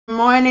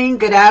morning,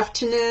 good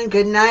afternoon,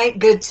 good night,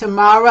 good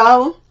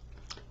tomorrow,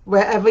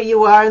 wherever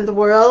you are in the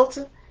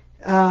world.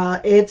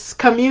 It's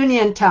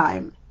communion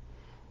time.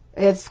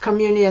 It's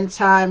communion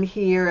time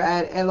here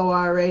at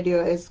LOR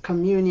Radio. It's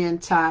communion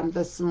time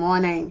this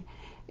morning.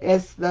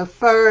 It's the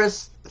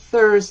first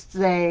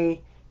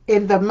Thursday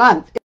in the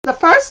month. It's the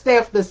first day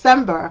of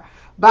December,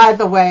 by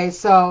the way.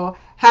 So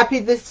happy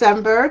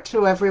December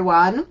to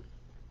everyone.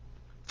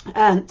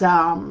 And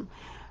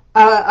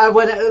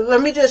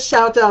let me just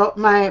shout out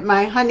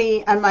my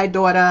honey and my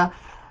daughter.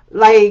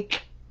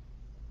 Like,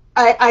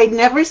 I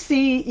never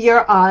see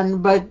you're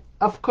on, but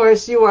of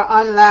course you were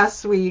on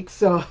last week.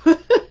 So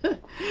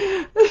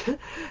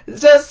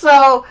just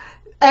so,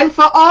 and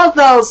for all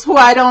those who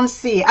I don't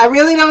see, I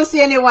really don't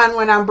see anyone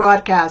when I'm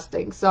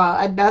broadcasting. So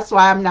that's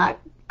why I'm not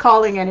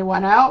calling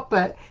anyone out,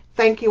 but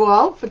thank you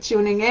all for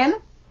tuning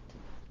in.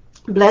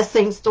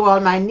 Blessings to all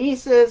my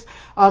nieces,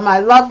 all my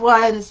loved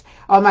ones,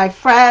 all my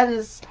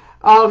friends,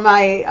 all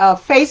my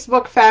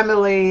Facebook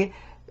family,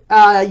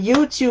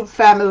 YouTube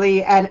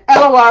family, and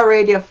LOR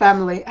Radio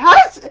family.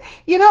 How's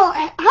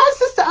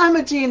Sister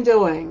Imogene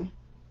doing?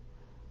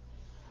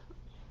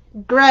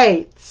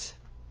 Great.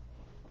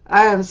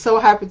 I am so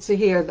happy to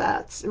hear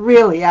that.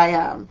 Really, I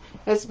am.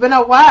 It's been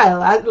a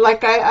while.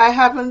 I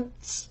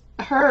haven't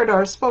heard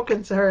or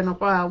spoken to her in a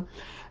while.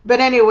 But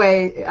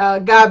anyway,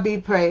 God be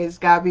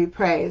praised. God be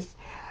praised.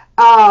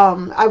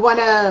 I want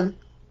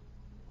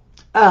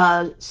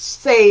to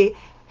say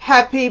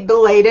happy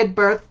belated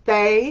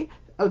birthday.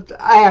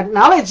 I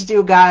acknowledged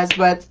you guys,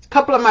 but a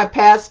couple of my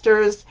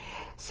pastors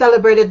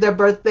celebrated their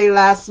birthday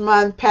last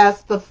month.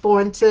 Pastor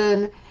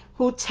Thornton,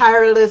 who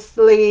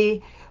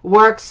tirelessly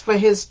works for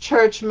his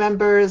church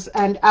members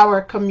and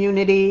our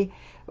community.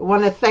 I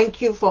want to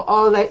thank you for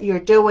all that you're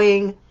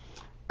doing.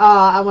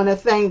 I want to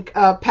thank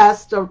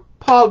Pastor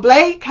Paul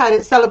Blake,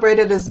 had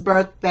celebrated his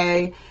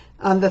birthday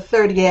on the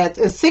 30th,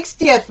 his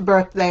 60th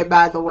birthday,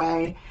 by the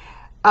way.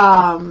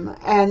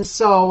 And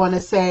so I want to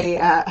say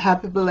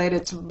happy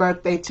belated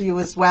birthday to you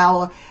as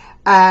well.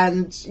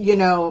 And,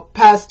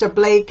 Pastor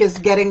Blake is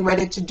getting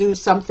ready to do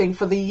something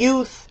for the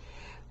youth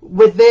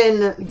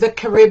within the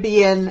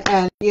Caribbean,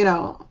 and,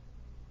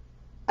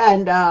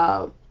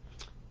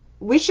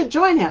 we should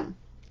join him.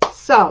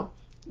 So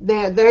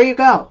there you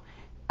go.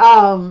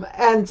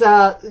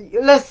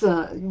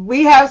 Listen,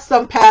 we have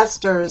some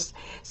pastors,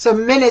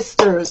 some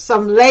ministers,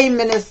 some lay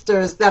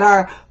ministers that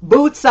are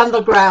boots on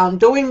the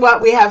ground doing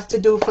what we have to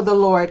do for the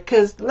Lord.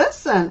 Because,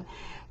 listen,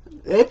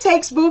 it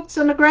takes boots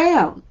on the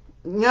ground.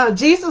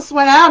 Jesus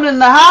went out in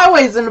the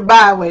highways and the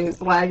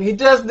byways. Like, he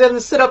just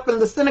didn't sit up in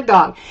the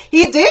synagogue.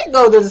 He did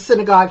go to the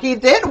synagogue. He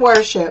did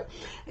worship.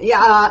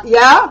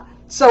 Yeah.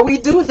 So we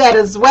do that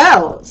as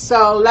well.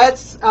 So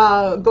let's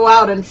go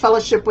out and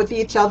fellowship with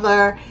each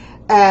other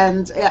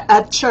and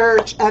at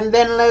church, and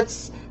then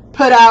let's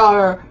put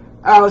our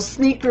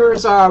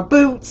sneakers, our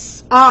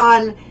boots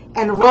on,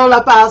 and roll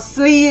up our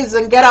sleeves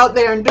and get out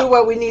there and do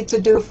what we need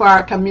to do for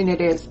our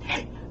communities.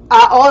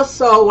 I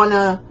also want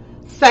to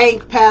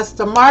thank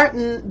Pastor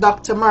Martin,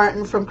 Dr.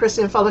 Martin from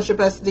Christian Fellowship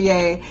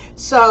SDA.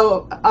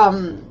 So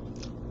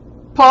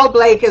Paul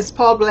Blake is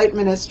Paul Blake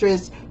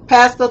Ministries.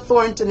 Pastor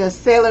Thornton is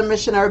Salem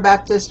Missionary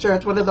Baptist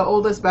Church, one of the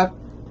oldest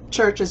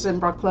churches in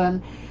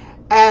Brooklyn.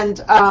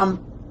 And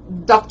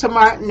Dr.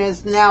 Martin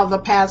is now the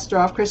pastor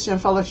of Christian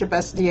Fellowship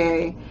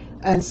SDA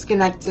in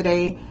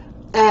Schenectady,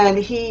 and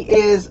he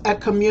is a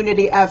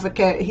community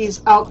advocate.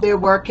 He's out there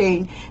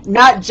working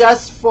not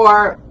just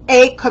for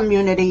a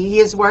community, he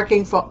is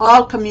working for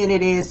all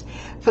communities,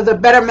 for the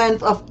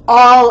betterment of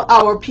all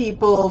our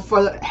people,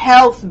 for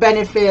health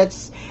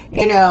benefits,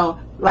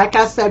 like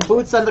I said,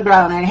 boots on the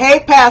ground. And hey,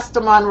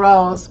 Pastor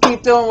Monrose,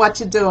 keep doing what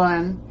you're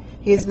doing.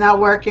 He's now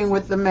working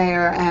with the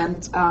mayor,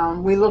 and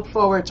we look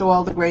forward to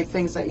all the great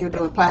things that you're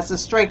doing, Pastor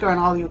Straker and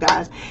all you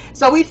guys.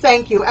 So we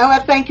thank you. And I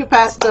thank you,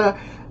 Pastor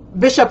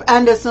Bishop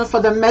Anderson,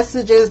 for the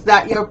messages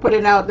that you're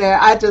putting out there.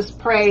 I just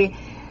pray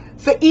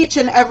for each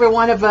and every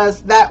one of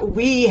us that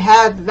we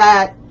have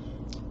that,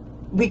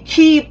 we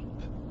keep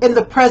in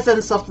the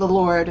presence of the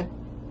Lord.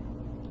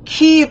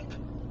 Keep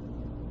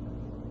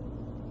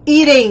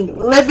eating,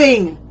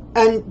 living,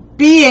 and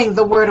being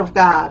the Word of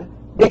God,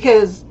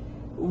 because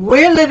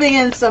we're living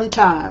in some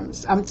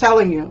times, I'm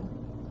telling you.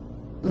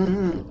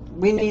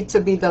 We need to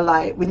be the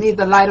light. We need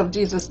the light of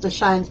Jesus to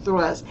shine through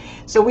us.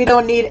 So we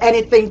don't need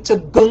anything to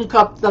gunk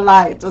up the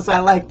light, as I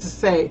like to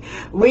say.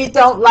 We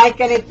don't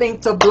like anything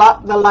to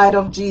block the light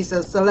of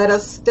Jesus. So let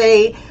us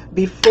stay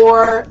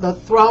before the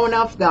throne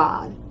of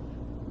God.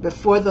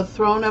 Before the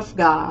throne of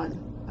God.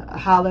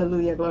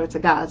 Hallelujah. Glory to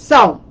God.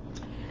 So,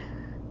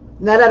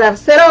 now that I've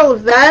said all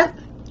of that,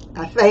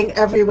 I thank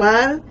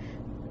everyone.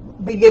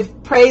 We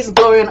give praise,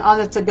 glory, and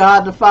honor to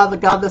God the Father,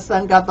 God the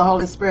Son, God the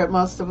Holy Spirit,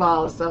 most of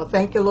all. So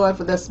thank you, Lord,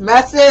 for this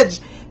message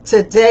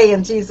today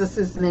in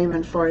Jesus' name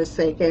and for his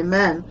sake.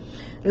 Amen.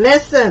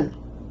 Listen,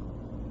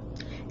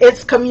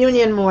 it's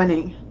communion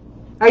morning.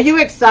 Are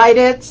you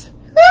excited?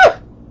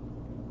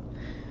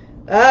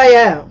 I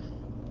am.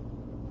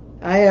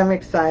 I am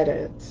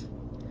excited.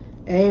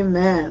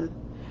 Amen.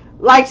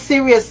 Like,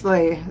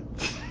 seriously.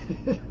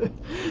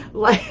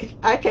 Like,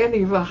 I can't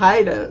even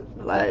hide it.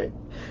 Like,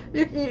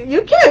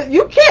 you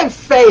can't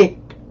fake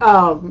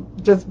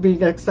just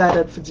being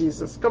excited for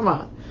Jesus. Come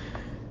on.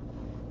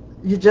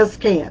 You just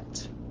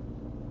can't.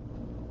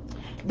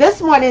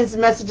 This morning's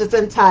message is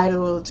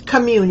entitled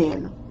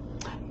Communion,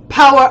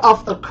 Power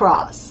of the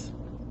Cross.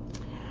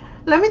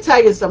 Let me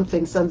tell you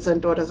something, sons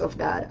and daughters of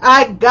God.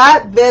 I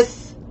got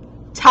this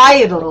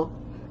title,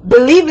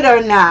 believe it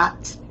or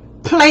not,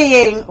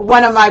 playing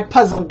one of my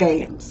puzzle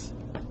games.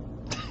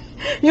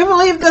 You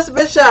believe this,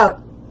 Bishop?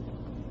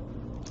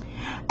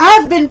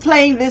 I've been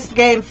playing this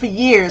game for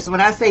years.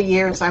 When I say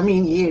years, I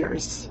mean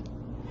years.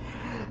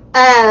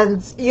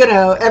 And, you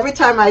know, every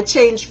time I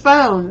change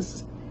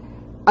phones,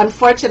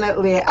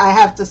 unfortunately, I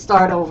have to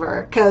start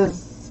over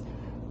because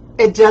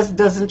it just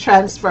doesn't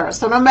transfer.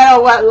 So no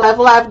matter what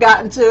level I've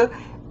gotten to,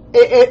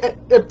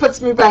 it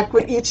puts me back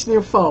with each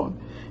new phone.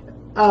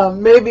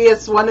 Maybe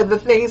it's one of the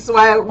things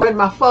why when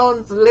my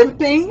phone's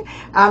limping,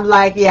 I'm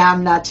like, yeah,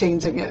 I'm not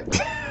changing it.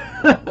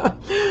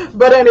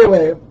 But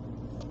anyway,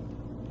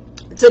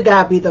 to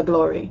God be the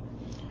glory.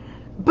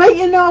 But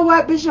you know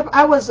what, Bishop?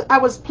 I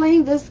was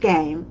playing this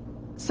game,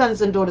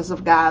 sons and daughters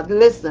of God.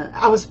 Listen,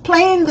 I was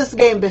playing this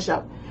game,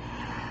 Bishop,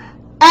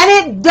 and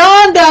it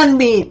dawned on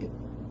me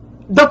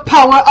the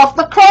power of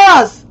the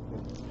cross.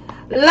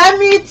 Let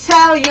me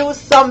tell you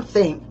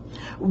something.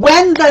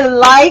 When the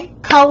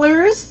light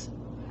colors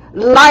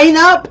line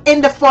up in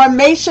the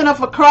formation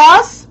of a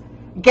cross,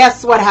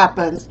 guess what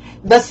happens?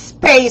 The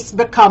space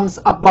becomes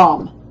a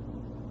bomb.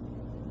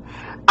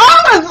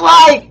 I was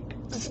like,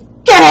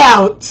 get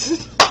out.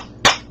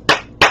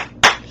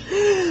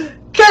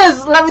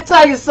 Because let me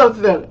tell you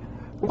something.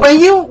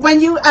 When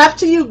you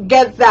after you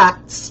get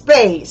that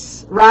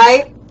space,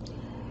 right?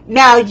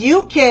 Now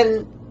you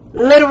can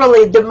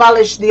literally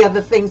demolish the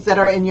other things that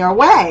are in your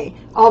way,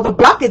 all the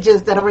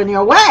blockages that are in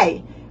your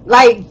way.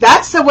 Like,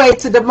 that's the way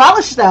to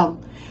demolish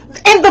them.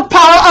 In the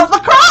power of the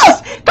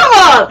cross. Come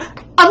on.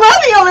 I'm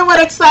not the only one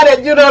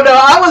excited. You don't know.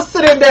 I was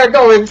sitting there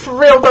going, for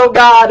real though,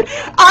 God.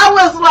 I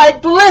was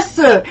like,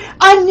 listen,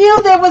 I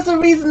knew there was a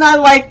reason I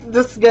liked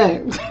this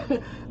game.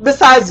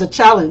 Besides the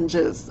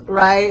challenges,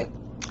 right?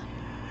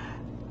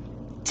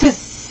 To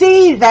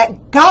see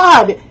that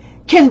God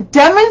can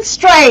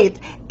demonstrate,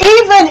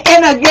 even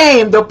in a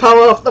game, the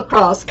power of the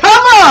cross. Come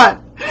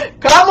on.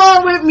 Come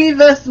on with me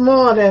this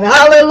morning.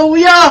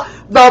 Hallelujah.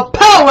 The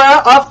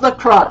power of the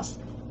cross.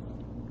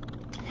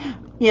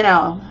 You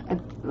know,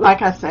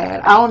 like I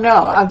said, I don't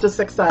know. I'm just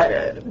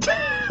excited.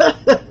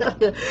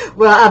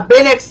 Well, I've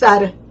been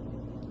excited.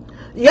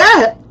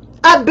 Yeah,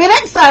 I've been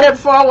excited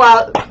for a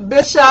while.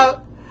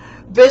 Bishop,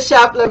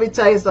 let me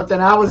tell you something.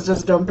 I was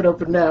just jumping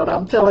up and down.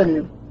 I'm telling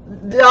you.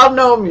 Y'all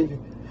know me.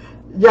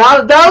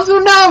 Y'all, those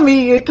who know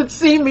me, you could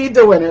see me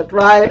doing it,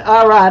 right?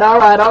 All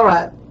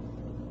right.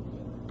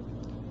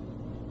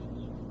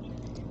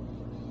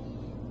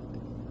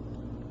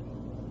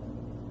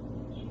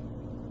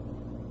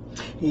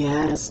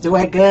 Yes, do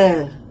it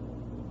good.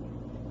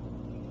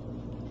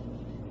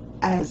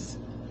 As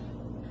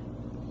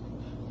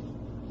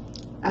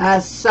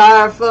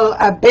sorrowful,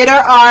 a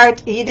bitter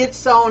heart, eateth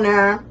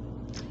soner,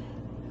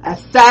 a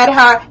sad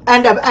heart.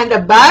 And the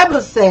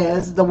Bible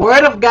says, the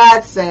Word of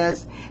God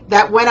says,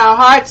 that when our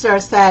hearts are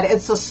sad,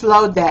 it's a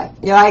slow death.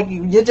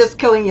 You're just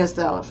killing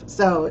yourself.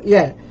 So,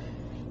 yeah.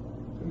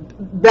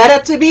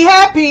 Better to be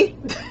happy.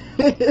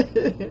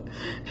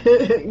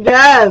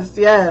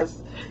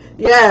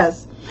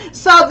 Yes.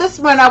 So this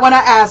morning I want to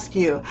ask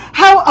you,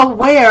 how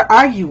aware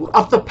are you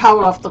of the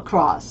power of the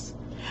cross?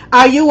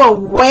 Are you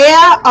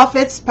aware of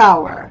its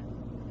power?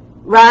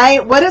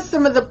 Right? What are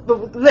some of the...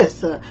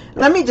 Listen,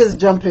 let me just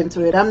jump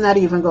into it. I'm not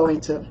even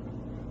going to.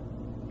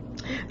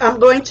 I'm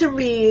going to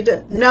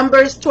read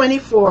Numbers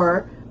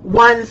 24,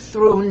 1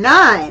 through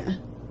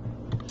 9.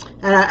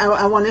 And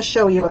I want to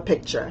show you a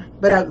picture.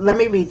 But let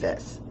me read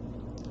this.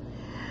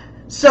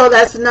 So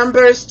that's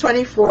Numbers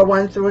 24,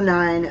 1 through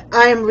 9.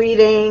 I am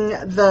reading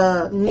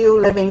the New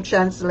Living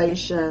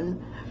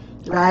Translation,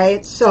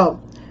 right?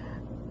 So,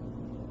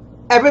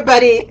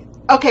 everybody,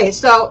 okay,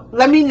 so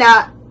let me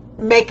not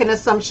make an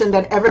assumption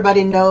that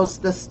everybody knows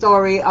the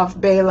story of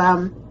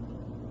Balaam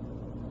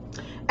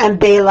and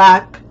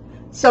Balak.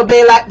 So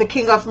Balak, the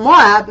king of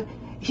Moab,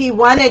 he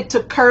wanted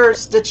to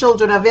curse the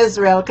children of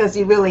Israel because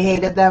he really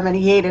hated them and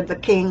he hated the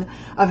king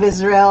of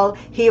Israel.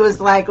 He was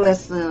like,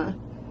 listen,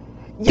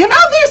 you know,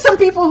 there's some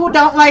people who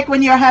don't like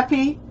when you're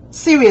happy.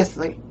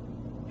 Seriously.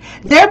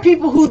 There are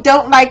people who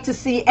don't like to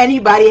see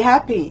anybody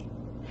happy.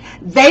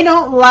 They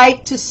don't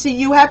like to see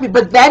you happy.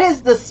 But that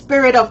is the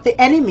spirit of the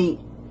enemy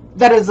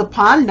that is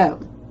upon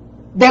them.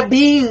 They're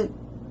being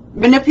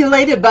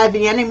manipulated by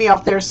the enemy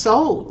of their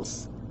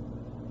souls.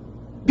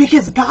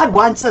 Because God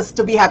wants us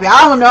to be happy.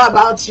 I don't know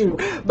about you,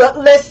 but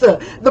listen,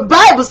 the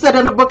Bible said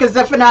in the book of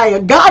Zephaniah,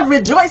 God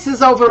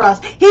rejoices over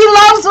us. He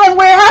loves when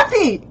we're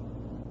happy.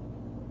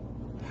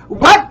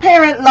 What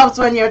parent loves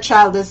when your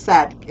child is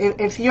sad?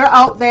 If you're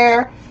out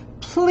there,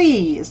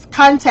 please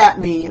contact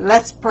me.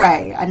 Let's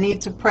pray. I need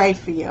to pray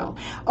for you.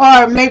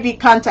 Or maybe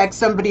contact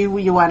somebody who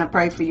you want to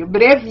pray for you.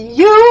 But if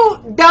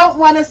you don't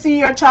want to see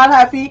your child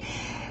happy,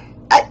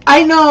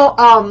 I know,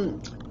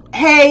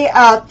 hey,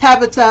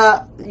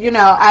 Tabitha, you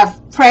know,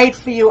 I've prayed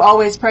for you,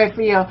 always pray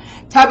for you.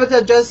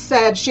 Tabitha just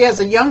said she has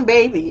a young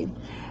baby,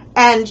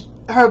 and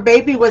her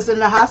baby was in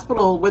the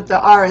hospital with the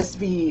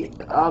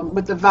RSV,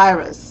 with the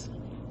virus.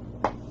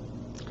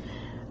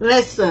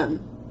 Listen,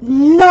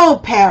 no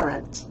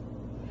parent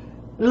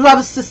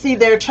loves to see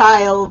their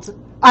child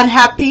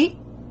unhappy,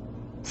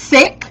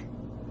 sick,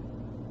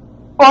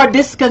 or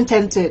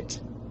discontented.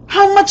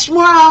 How much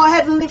more our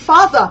Heavenly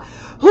Father,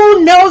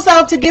 who knows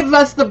how to give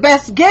us the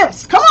best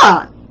gifts? Come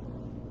on.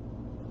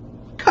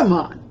 Come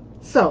on.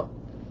 So,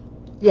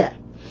 yeah.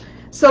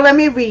 So let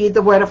me read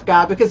the Word of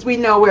God, because we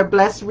know we're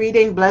blessed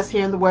reading, blessed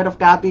hearing the Word of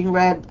God being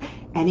read,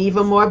 and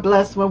even more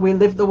blessed when we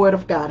live the Word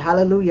of God.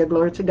 Hallelujah.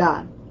 Glory to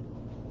God.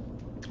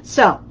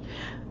 So,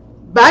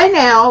 by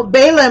now,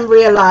 Balaam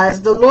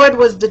realized the Lord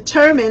was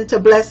determined to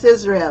bless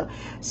Israel.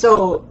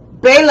 So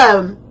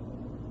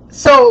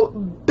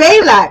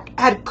Balak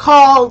had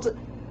called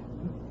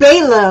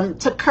Balaam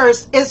to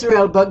curse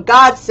Israel, but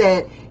God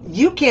said,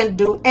 you can't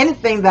do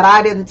anything that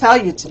I didn't tell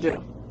you to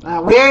do.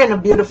 We're in a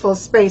beautiful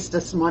space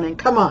this morning.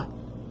 Come on.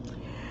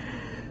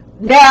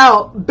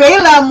 Now,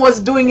 Balaam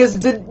was doing his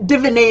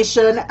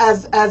divination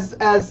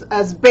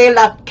as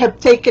Balak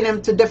kept taking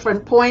him to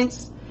different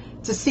points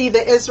to see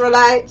the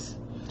Israelites.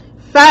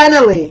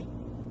 Finally,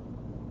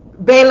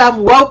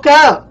 Balaam woke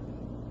up,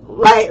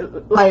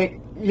 like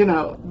you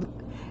know,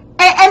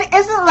 and it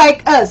isn't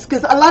like us,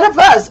 because a lot of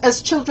us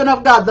as children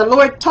of God, the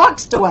Lord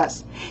talks to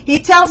us. He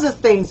tells us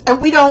things,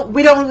 and we don't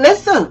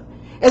listen.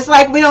 It's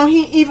like we don't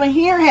even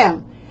hear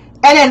Him.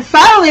 And then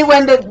finally,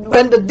 when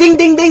the ding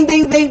ding ding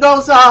ding ding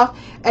goes off,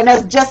 and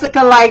as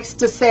Jessica likes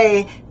to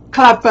say,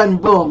 clap and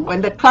boom.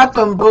 When the clap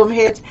and boom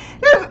hits,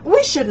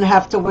 we shouldn't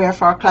have to wear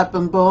for our clap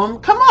and boom.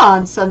 Come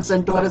on, sons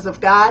and daughters of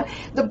God.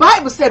 The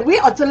Bible said we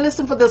ought to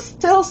listen for the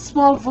still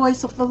small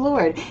voice of the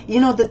Lord.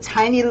 You know, the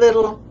tiny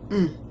little,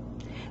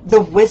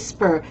 the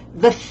whisper,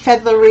 the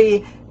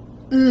feathery,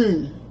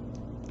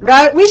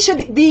 right? We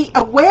should be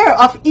aware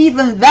of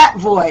even that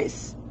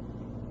voice.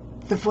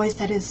 The voice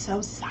that is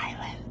so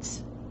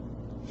silent.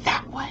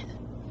 That one.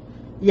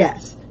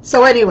 Yes.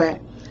 So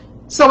anyway,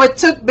 so it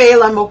took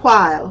Balaam a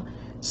while.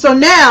 So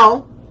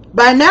now,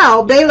 by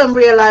now, Balaam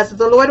realized that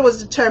the Lord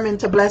was determined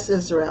to bless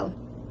Israel.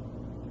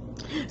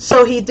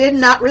 So he did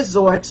not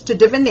resort to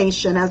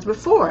divination as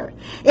before.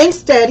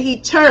 Instead,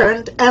 he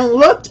turned and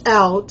looked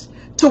out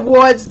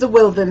towards the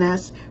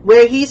wilderness,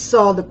 where he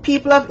saw the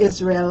people of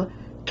Israel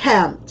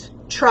camped,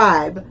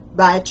 tribe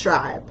by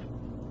tribe.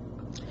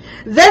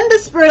 Then the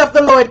Spirit of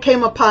the Lord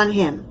came upon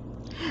him.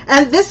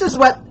 And this is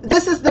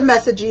the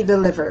message he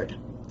delivered.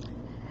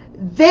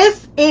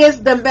 This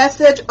is the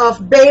message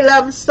of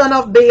Balaam, son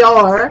of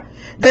Beor,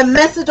 the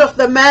message of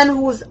the man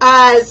whose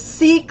eyes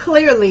see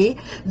clearly,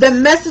 the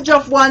message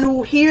of one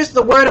who hears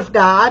the word of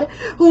God,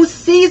 who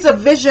sees a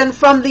vision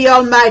from the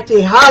Almighty.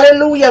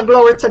 Hallelujah,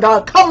 glory to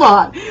God. Come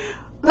on.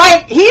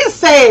 Like he's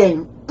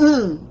saying,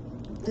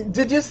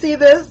 did you see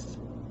this?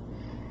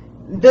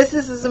 This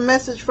is a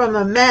message from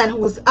a man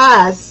whose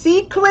eyes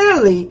see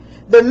clearly,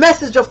 the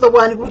message of the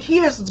one who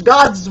hears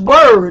God's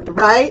word,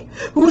 right?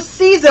 Who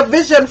sees a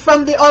vision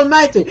from the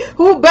Almighty,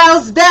 who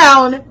bows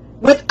down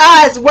with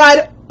eyes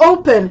wide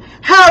open.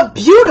 How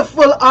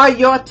beautiful are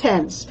your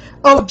tents,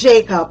 O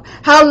Jacob.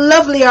 How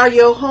lovely are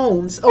your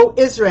homes, O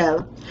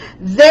Israel.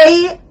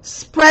 They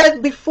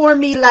spread before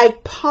me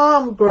like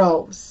palm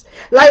groves,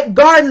 like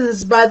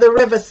gardens by the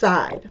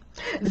riverside.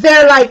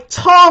 They're like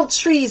tall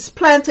trees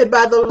planted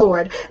by the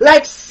Lord,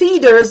 like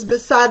cedars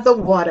beside the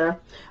water.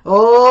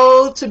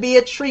 Oh, to be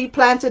a tree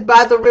planted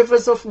by the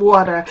rivers of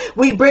water.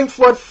 We bring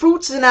forth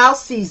fruits in our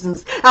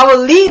seasons. Our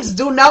leaves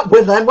do not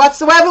wither, and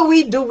whatsoever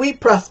we do, we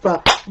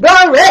prosper.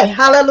 Glory,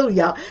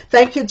 hallelujah.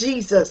 Thank you,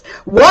 Jesus.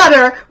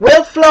 Water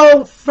will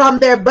flow from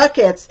their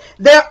buckets.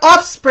 Their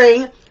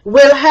offspring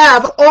will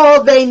have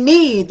all they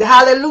need.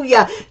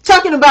 Hallelujah.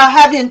 Talking about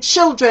having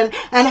children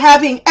and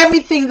having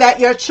everything that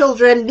your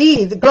children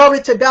need.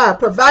 Glory to God,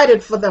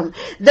 provided for them.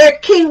 Their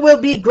king will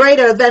be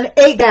greater than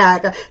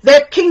Agag.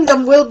 Their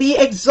kingdom will be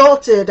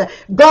exalted.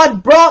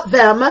 God brought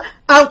them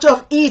out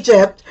of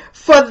Egypt.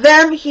 For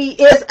them he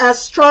is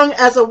as strong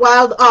as a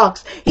wild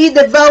ox. He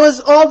devours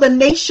all the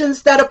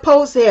nations that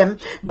oppose him,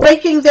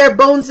 breaking their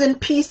bones in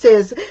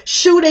pieces,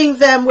 shooting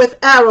them with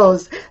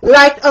arrows.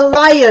 Like a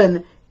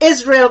lion,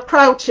 Israel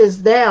crouches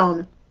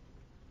down.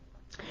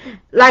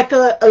 Like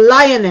a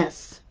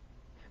lioness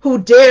who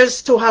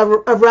dares to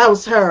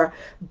arouse her.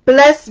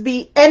 Blessed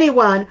be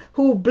anyone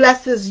who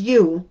blesses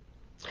you,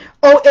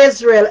 O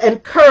Israel,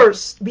 and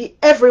cursed be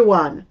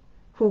everyone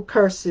who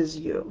curses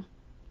you.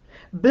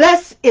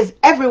 Blessed is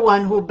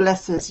everyone who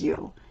blesses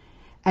you,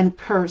 and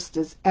cursed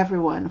is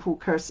everyone who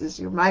curses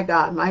you. My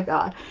God, my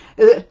God.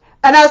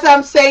 And as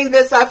I'm saying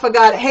this, I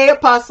forgot, hey,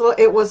 Apostle,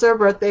 it was her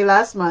birthday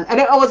last month. And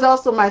it was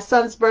also my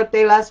son's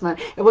birthday last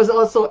month. It was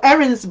also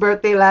Erin's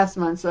birthday last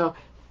month. So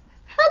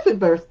Happy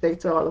birthday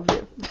to all of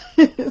you.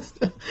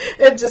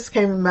 It just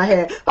came in my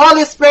head.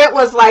 Holy Spirit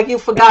was like, you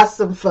forgot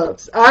some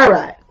folks. All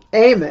right.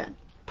 Amen.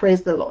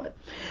 Praise the Lord.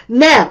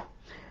 Now,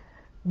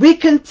 we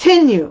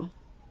continue.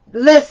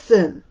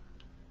 Listen.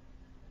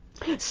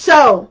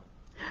 So,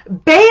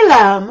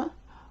 Balak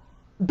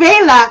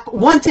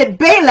wanted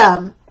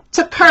Balaam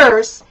to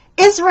curse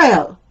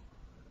Israel.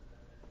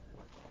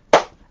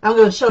 I'm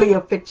going to show you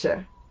a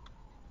picture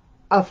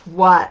of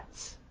what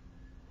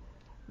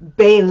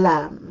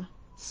Balaam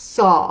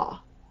saw.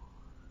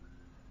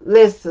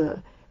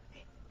 Listen.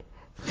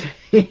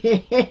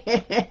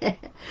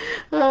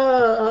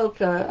 Oh,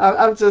 okay.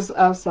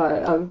 I'm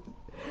sorry.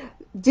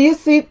 Do you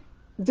see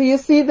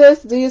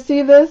this? Do you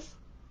see this?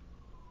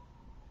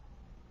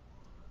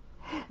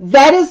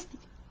 That is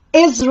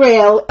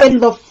Israel in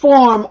the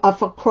form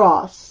of a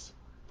cross.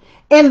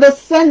 In the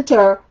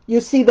center, you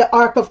see the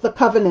Ark of the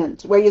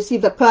Covenant, where you see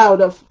the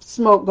cloud of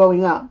smoke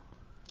going up.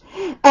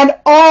 And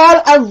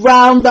all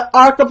around the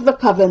Ark of the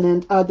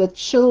Covenant are the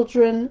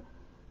children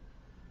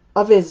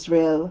of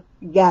Israel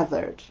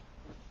gathered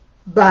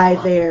by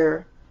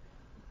their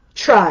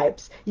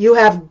tribes. You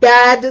have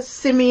Gad,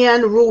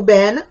 Simeon,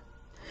 Reuben.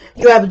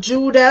 You have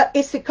Judah,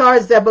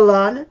 Issachar,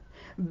 Zebulun,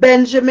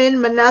 Benjamin,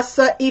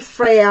 Manasseh,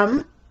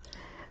 Ephraim,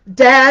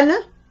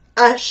 Dan,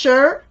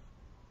 Asher,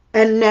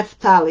 and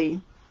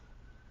Naphtali.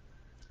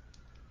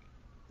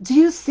 Do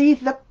you see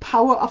the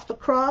power of the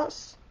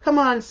cross? Come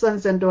on,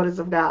 sons and daughters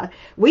of God.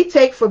 We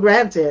take for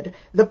granted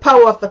the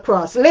power of the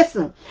cross.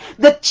 Listen,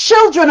 the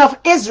children of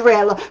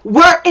Israel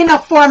were in a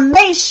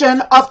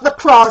formation of the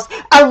cross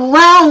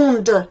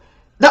around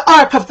the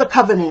Ark of the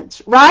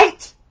Covenant,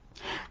 right?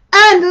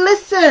 And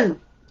listen,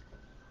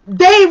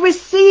 they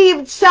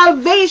received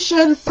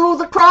salvation through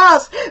the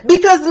cross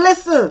because,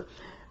 listen,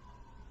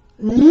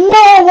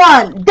 no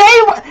one,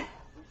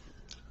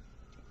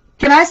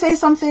 can I say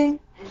something?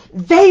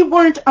 They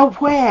weren't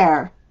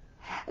aware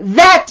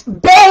that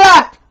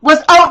Balak was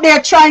out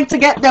there trying to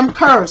get them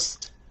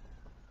cursed.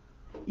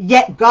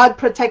 Yet God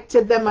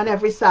protected them on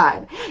every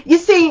side. You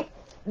see,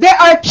 there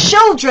are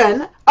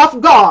children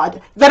of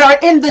God that are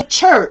in the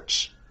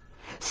church,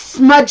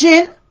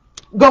 smudging,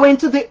 going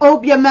to the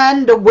obeah,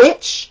 the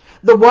witch,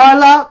 the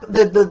warlock,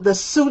 the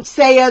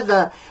soothsayer,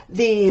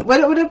 the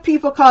what do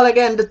people call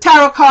again? The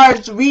tarot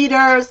cards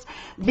readers,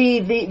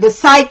 the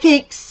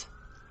psychics.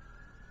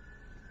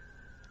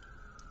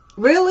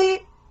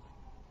 Really?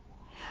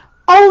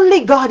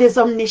 Only God is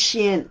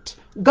omniscient.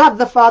 God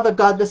the Father,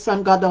 God the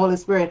Son, God the Holy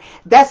Spirit.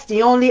 That's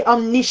the only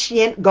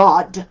omniscient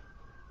God.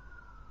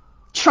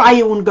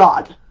 Triune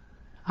God.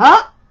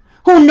 Huh?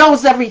 Who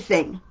knows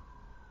everything.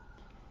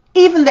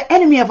 Even the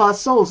enemy of our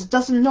souls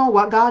doesn't know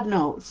what God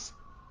knows.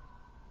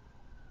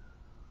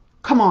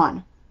 Come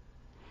on.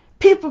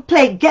 People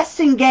play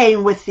guessing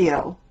game with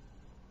you.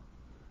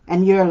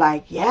 And you're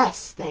like,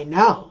 yes, they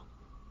know.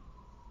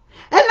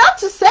 And not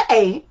to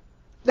say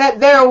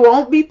that there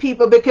won't be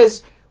people,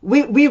 because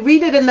we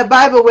read it in the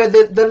Bible where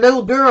the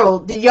little girl,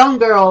 the young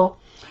girl,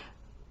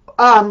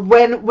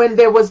 when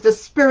there was the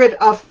spirit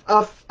of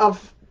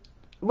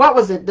what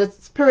was it? The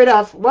spirit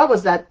of, what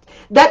was that?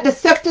 That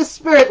deceptive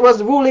spirit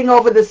was ruling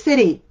over the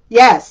city.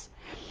 Yes.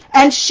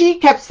 And she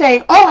kept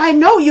saying, oh, I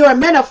know you're a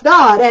man of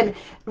God. And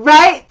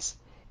right?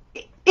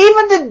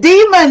 Even the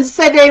demons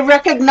said they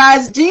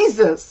recognized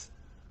Jesus.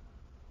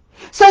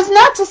 So it's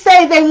not to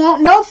say they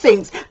won't know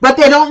things, but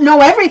they don't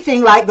know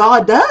everything like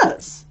God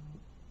does.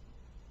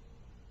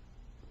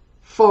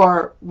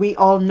 For we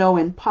all know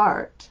in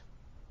part.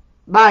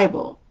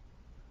 Bible.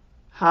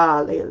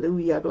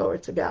 Hallelujah. Glory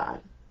to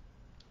God.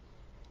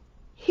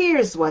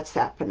 Here's what's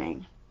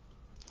happening.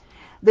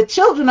 The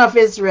children of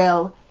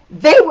Israel,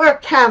 they were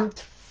camped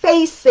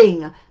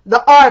facing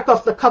the Ark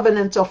of the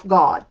Covenant of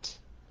God.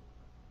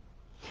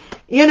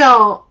 You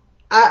know,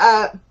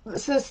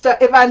 Sister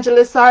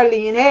Evangelist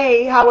Arlene,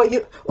 hey, how are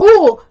you?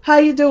 Oh, how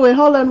you doing?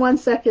 Hold on one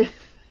second.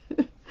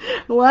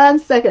 1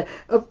 second.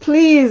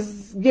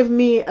 Please give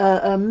me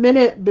a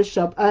minute,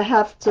 Bishop. I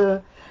have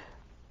to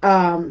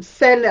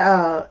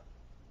send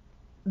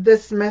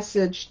this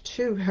message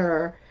to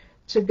her.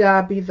 To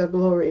God be the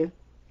glory.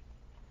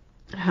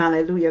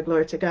 Hallelujah.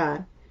 Glory to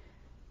God.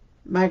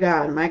 My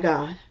God, my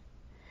God.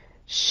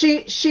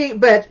 She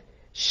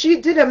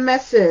did a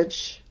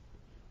message,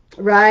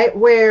 right,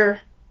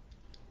 where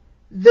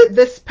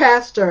this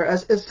pastor, a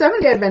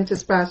Seventh-day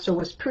Adventist pastor,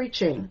 was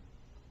preaching.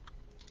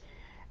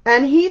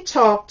 And he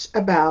talked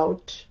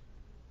about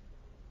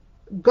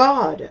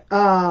God,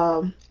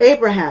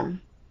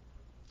 Abraham,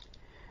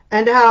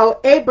 and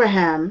how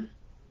Abram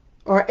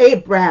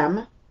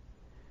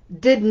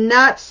did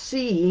not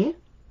see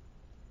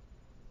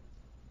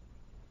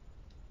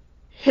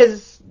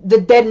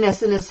the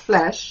deadness in his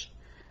flesh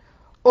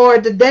or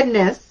the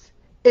deadness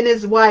in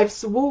his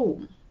wife's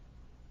womb.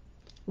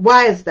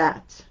 Why is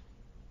that?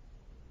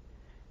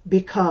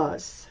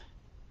 Because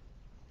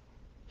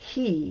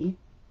he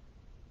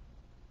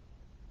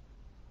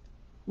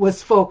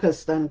was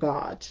focused on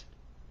God.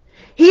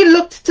 He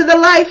looked to the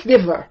life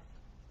giver,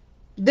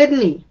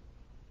 didn't he?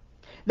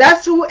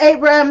 That's who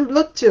Abraham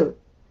looked to.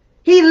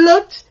 He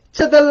looked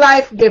to the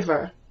life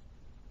giver.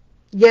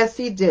 Yes,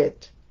 he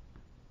did.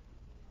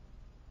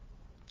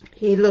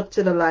 He looked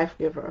to the life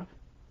giver.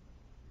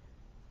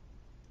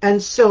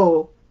 And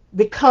so,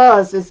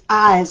 because his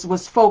eyes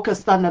was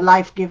focused on the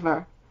life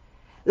giver,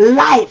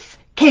 life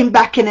came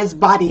back in his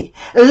body.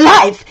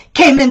 Life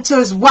came into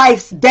his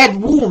wife's dead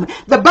womb.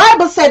 The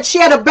Bible said she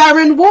had a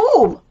barren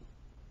womb.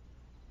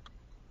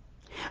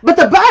 But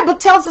the Bible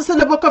tells us in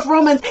the book of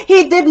Romans,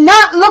 he did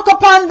not look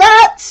upon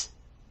that.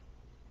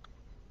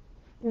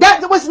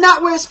 That was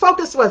not where his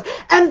focus was.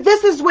 And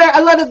this is where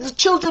a lot of the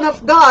children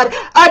of God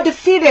are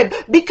defeated,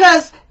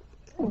 because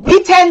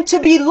we tend to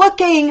be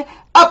looking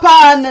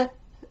upon,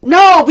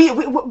 no, we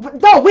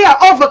are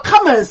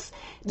overcomers.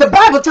 The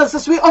Bible tells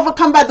us we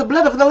overcome by the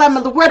blood of the Lamb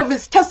and the word of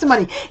his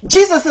testimony.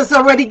 Jesus has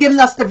already given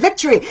us the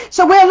victory.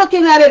 So we're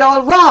looking at it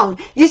all wrong.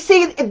 You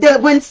see,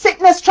 when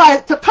sickness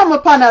tries to come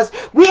upon us,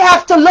 we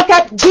have to look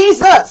at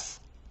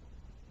Jesus.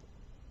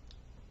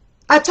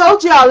 I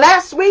told y'all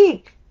last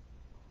week,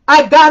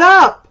 I got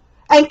up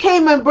and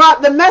came and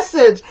brought the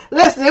message.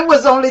 Listen, it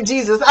was only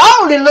Jesus. I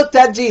only looked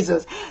at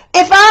Jesus.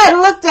 If I had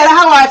looked at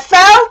how I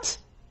felt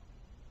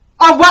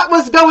or what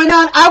was going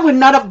on, I would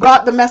not have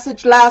brought the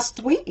message last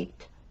week.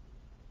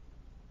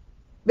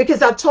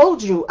 Because I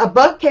told you, a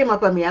bug came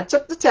up on me. I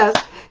took the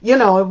test. You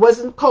know, it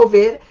wasn't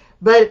COVID.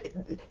 But,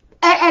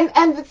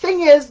 and the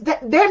thing is,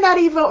 they're not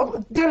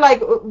even, they're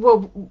like,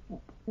 well,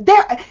 do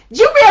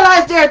you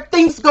realize there are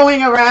things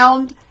going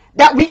around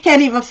that we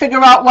can't even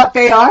figure out what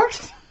they are?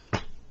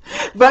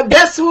 But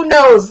guess who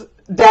knows?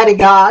 Daddy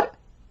God.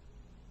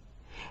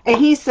 And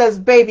he says,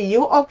 baby,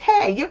 you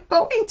okay? You're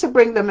going to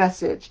bring the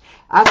message.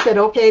 I said,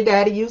 okay,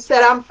 Daddy. You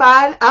said I'm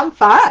fine. I'm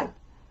fine.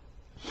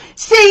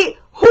 See,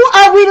 who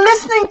are we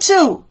listening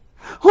to?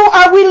 Who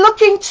are we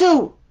looking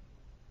to?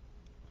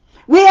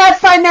 We have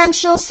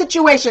financial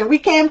situation. We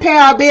can't pay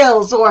our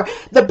bills, or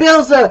the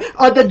bills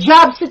or the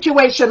job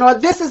situation, or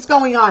this is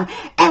going on.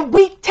 And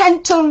we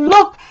tend to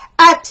look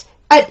at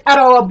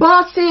our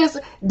bosses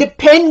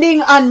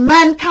depending on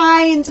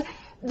mankind.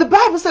 The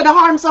Bible said the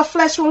arms of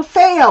flesh will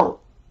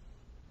fail.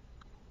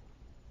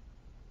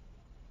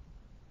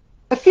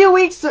 A few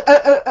weeks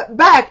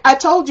back, I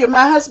told you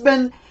my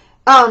husband,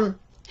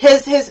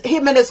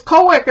 him and his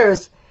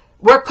co-workers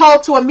were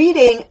called to a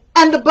meeting,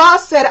 and the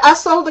boss said, I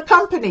sold the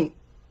company.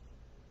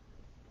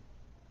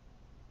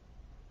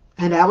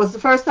 And that was the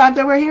first time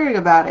they were hearing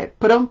about it.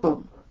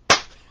 Ba-dum-bum.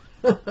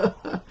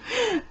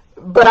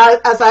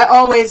 But as I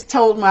always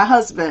told my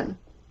husband,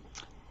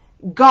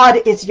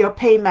 God is your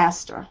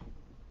paymaster.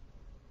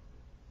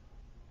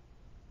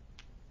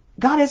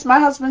 God is my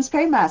husband's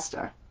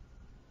paymaster.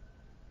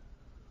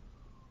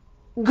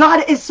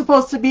 God is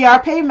supposed to be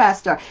our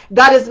paymaster.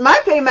 God is my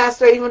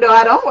paymaster even though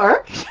I don't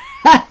work.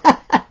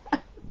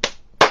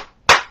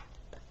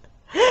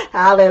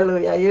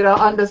 Hallelujah. You don't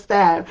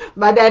understand.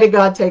 My daddy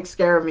God takes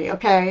care of me,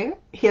 okay?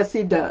 Yes,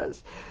 he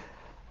does.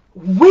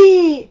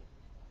 We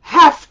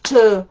have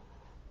to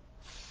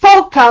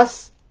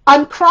focus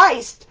on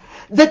Christ.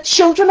 The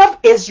children of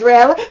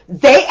Israel,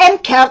 they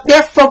encamped,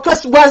 their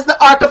focus was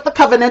the Ark of the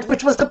Covenant,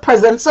 which was the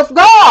presence of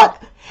God.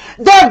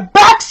 Their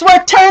backs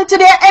were turned to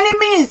their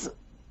enemies.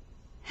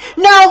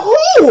 Now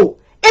who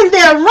in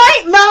their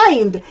right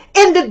mind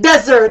in the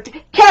desert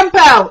camp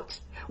out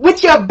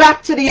with your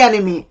back to the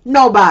enemy?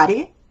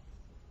 Nobody.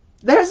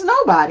 There's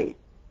nobody.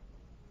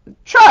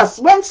 Trust,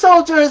 when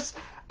soldiers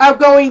are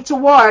going to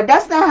war,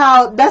 that's not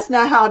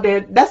how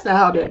they're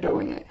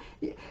doing it.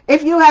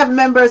 If you have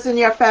members in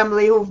your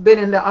family who've been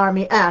in the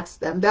army, ask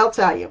them. They'll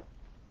tell you.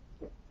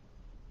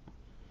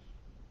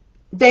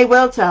 They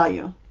will tell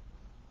you.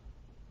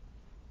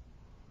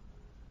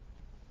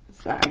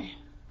 Sorry.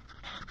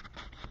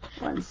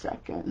 1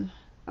 second.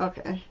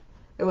 Okay.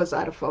 It was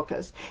out of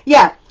focus.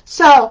 Yeah.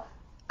 So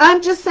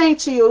I'm just saying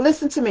to you,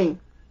 listen to me.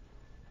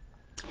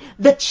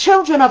 The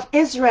children of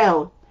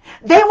Israel,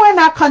 they were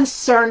not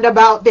concerned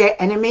about their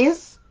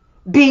enemies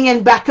being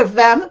in back of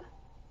them.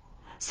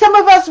 Some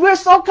of us, we're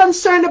so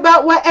concerned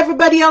about what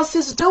everybody else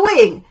is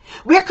doing.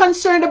 We're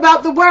concerned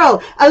about the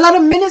world. A lot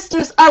of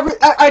ministers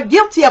are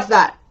guilty of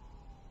that.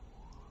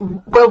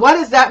 Well, what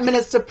is that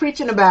minister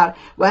preaching about?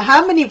 Well,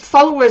 how many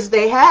followers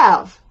they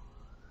have?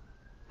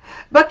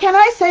 But can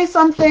I say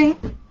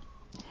something?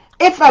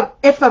 If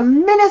a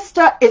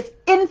minister is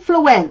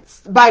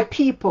influenced by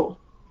people,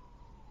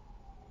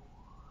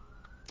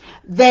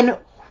 then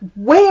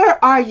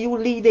where are you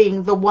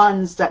leading the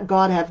ones that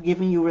God have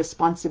given you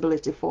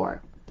responsibility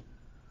for?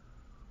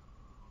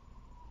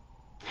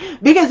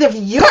 Because if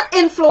you're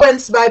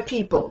influenced by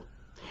people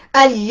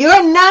and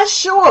you're not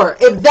sure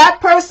if that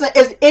person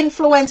is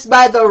influenced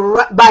by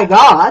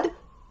God,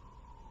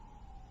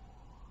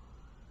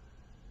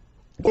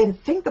 then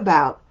think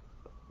about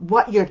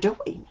what you're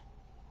doing.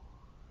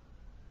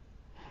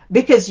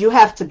 Because you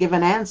have to give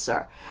an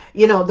answer.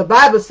 You know, the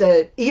Bible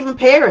said even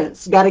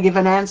parents got to give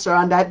an answer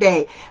on that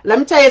day. Let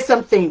me tell you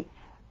something.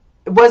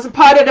 It wasn't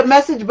part of the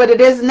message, but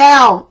it is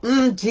now.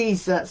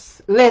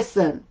 Jesus,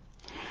 listen.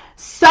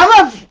 Some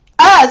of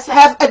us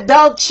have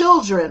adult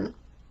children,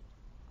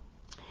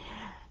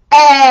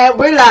 and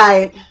we're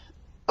like,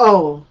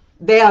 oh,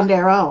 They're on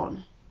their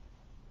own.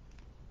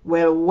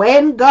 Well,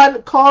 when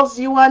God calls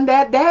you on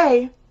that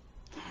day,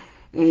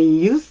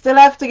 you still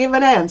have to give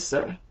an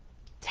answer.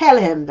 Tell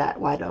him that,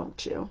 why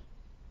don't you?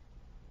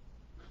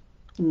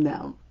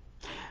 No.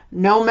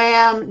 No,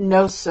 ma'am.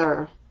 No,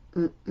 sir.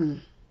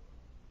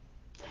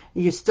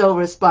 You're still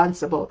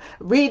responsible.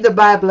 Read the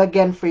Bible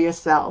again for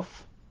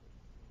yourself.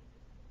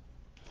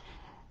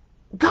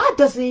 God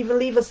doesn't even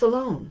leave us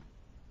alone.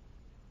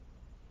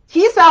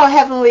 He's our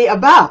heavenly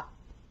Abba.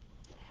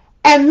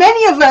 And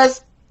many of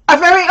us are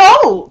very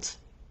old,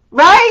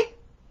 right?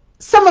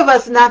 Some of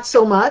us not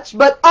so much,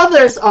 but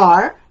others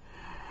are.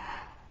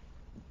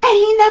 And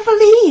he never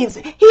leaves.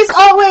 He's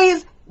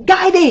always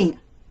guiding.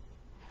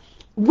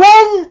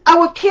 When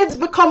our kids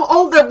become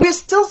older, we're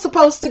still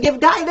supposed to give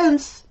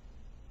guidance.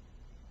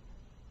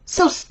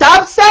 So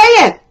stop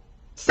saying.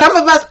 Some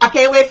of us, I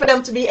can't wait for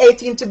them to be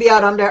 18 to be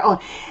out on their own.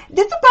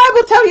 Did the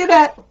Bible tell you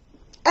that?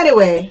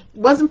 Anyway,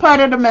 wasn't part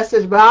of the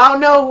message, but I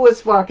don't know who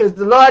it's for, because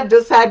the Lord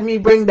just had me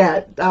bring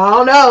that. I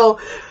don't know.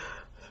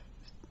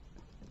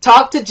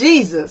 Talk to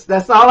Jesus.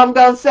 That's all I'm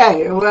going to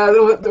say.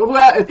 Well,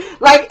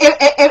 like,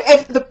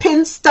 if the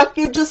pin stuck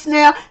you just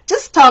now,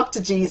 just talk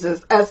to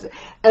Jesus.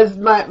 As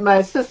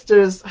my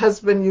sister's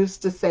husband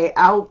used to say,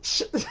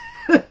 ouch.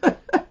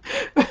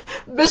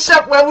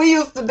 Bishop, when we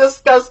used to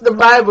discuss the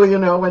Bible,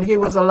 when he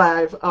was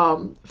alive,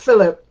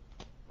 Philip,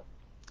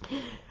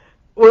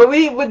 when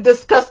we would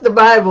discuss the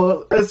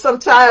Bible,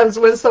 sometimes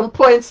when some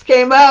points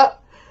came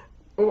up,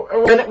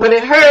 when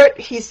it hurt,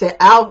 he said,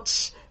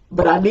 ouch,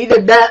 but I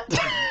needed that.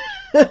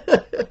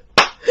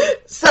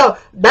 So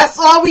that's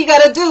all we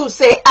got to do,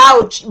 say,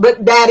 ouch,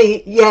 but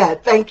daddy, yeah,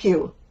 thank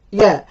you.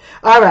 Yeah,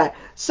 all right.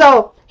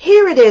 So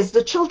here it is,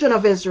 the children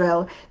of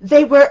Israel,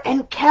 they were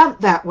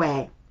encamped that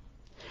way.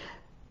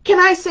 Can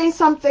I say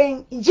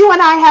something? You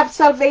and I have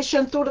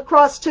salvation through the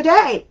cross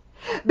today,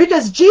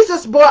 because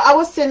Jesus bore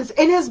our sins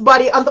in his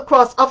body on the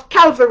cross of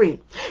Calvary.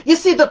 You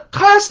see, the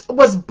curse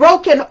was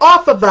broken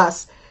off of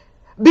us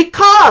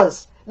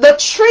because the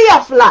tree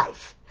of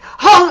life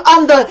hung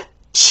on the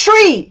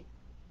tree,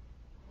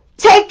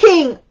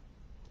 taking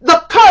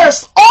the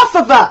curse off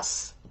of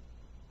us.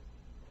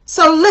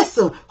 So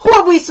listen, who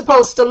are we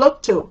supposed to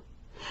look to?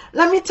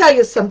 Let me tell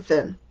you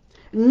something.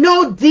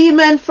 No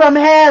demon from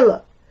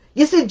hell.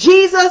 You see,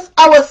 Jesus,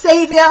 our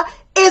Savior,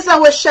 is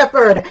our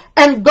shepherd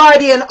and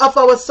guardian of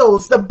our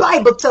souls. The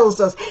Bible tells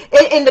us.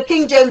 In the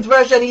King James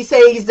Version, he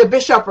says he's the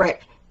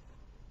bishopric.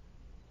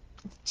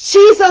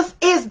 Jesus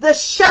is the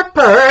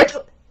shepherd,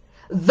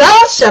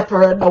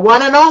 the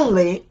one and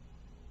only,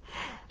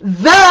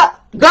 the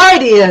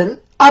guardian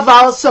of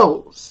our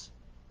souls.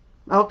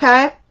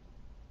 Okay?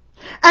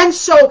 And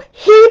so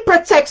he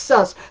protects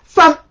us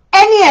from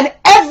any and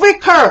every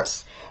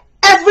curse,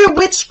 every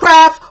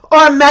witchcraft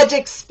or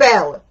magic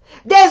spell.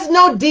 There's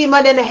no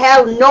demon in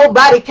hell.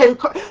 Nobody can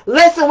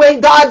listen.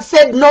 When God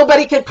said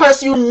nobody can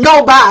curse you,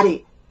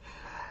 nobody.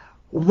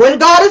 When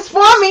God is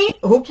for me,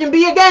 who can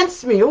be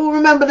against me? Who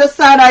remember the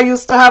sign I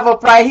used to have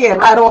up right here,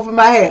 right over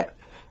my head?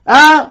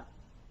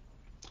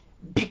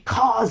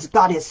 Because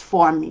God is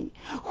for me,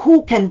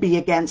 who can be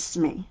against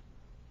me?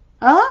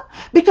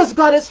 Because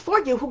God is for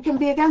you, who can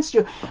be against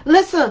you?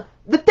 Listen,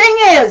 the thing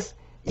is,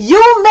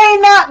 you may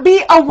not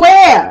be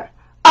aware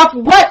of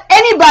what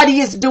anybody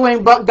is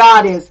doing, but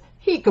God is.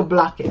 He could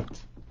block it.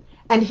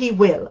 And he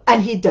will.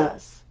 And he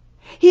does.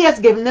 He has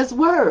given his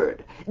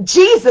word.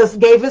 Jesus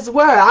gave his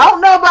word. I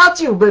don't know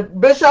about you,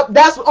 but Bishop,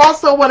 that's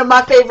also one of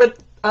my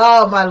favorite.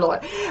 Oh, my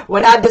Lord.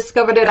 When I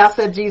discovered it, I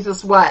said,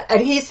 Jesus, what?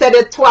 And he said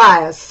it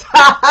twice.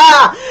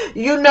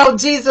 You know,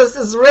 Jesus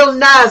is real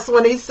nice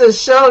when he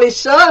says, surely,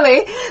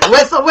 surely.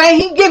 When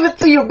he give it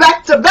to you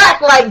back to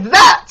back like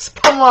that,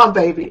 come on,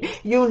 baby.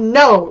 You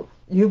know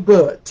you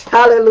good.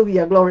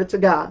 Hallelujah. Glory to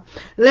God.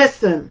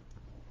 Listen.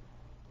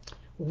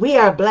 We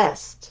are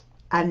blessed,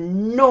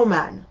 and no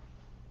man,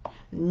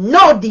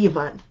 no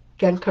demon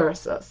can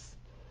curse us.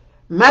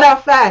 Matter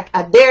of fact,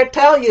 I dare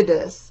tell you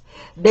this,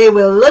 they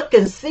will look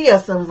and see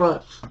us and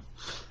run.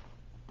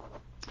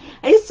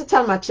 I used to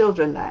tell my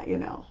children that,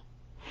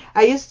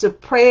 I used to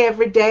pray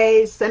every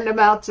day, send them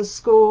out to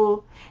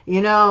school,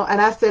 and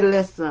I said,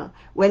 listen,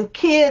 when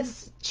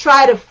kids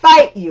try to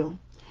fight you,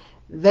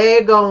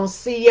 they're going to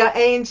see your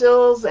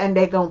angels and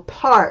they're going to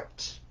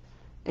part,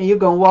 and you're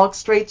going to walk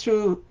straight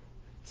through.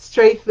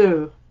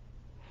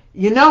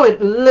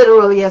 It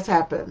literally has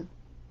happened.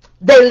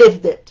 They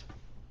lived it.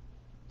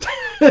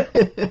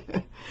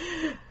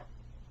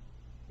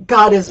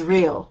 God is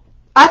real.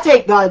 I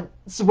take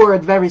God's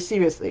word very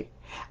seriously.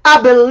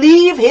 I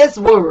believe his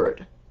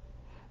word.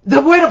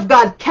 The word of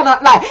God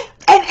cannot lie.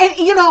 And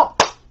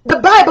the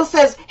Bible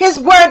says his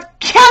word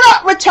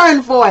cannot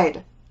return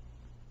void.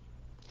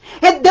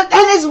 And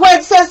his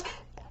word says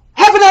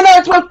heaven and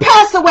earth will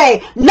pass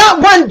away.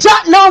 Not one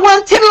jot, not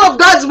one tittle of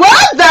God's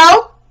word,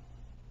 though.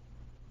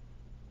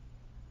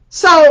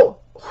 So,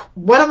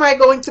 what am I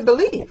going to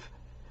believe?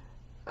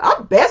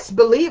 I best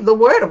believe the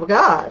word of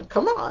God.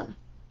 Come on.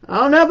 I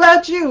don't know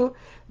about you,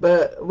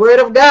 but word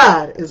of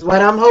God is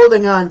what I'm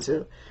holding on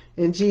to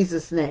in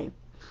Jesus' name.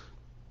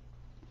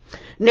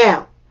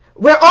 Now,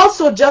 we're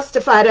also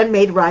justified and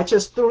made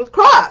righteous through the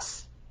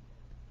cross.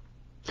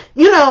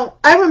 You know,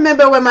 I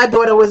remember when my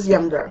daughter was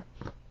younger.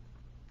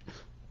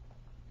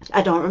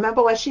 I don't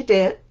remember what she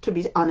did, to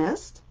be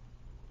honest.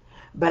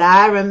 But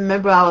I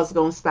remember I was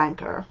going to spank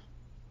her.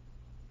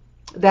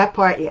 That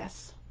part,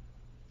 yes.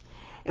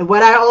 And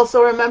what I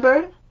also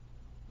remembered,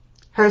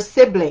 her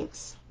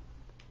siblings.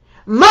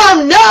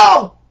 Mom,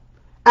 no!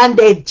 And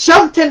they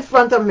jumped in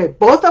front of me,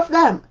 both of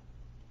them.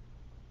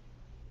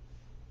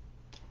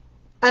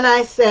 And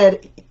I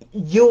said,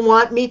 you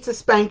want me to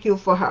spank you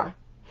for her?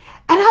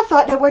 And I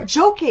thought they were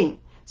joking.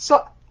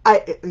 So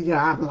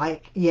I'm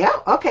like, yeah,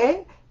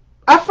 okay.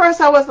 At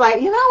first I was like,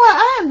 you know what?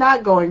 I am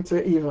not going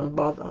to even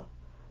bother.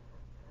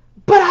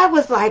 But I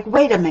was like,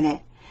 wait a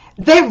minute.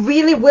 They're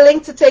really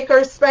willing to take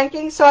her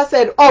spanking? So I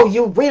said, oh,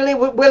 you really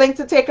willing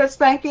to take her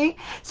spanking?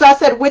 So I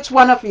said, which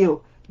one of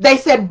you? They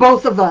said,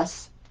 both of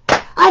us.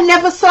 I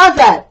never saw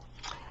that.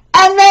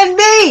 And then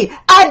me,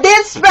 I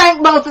did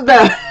spank both of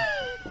them.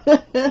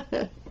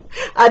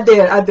 I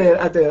did.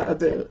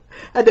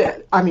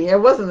 I mean,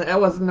 it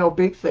wasn't no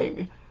big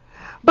thing.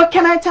 But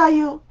can I tell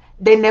you,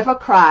 they never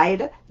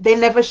cried. They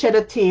never shed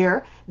a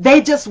tear.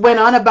 They just went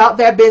on about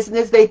their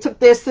business. They took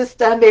their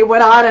sister and they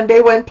went on and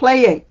they went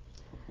playing.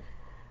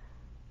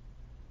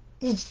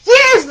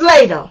 Years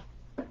later,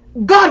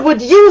 God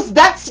would use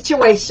that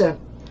situation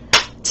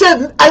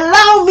to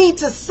allow me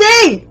to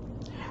see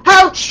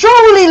how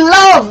truly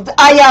loved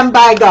I am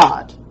by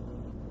God.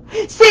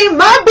 See,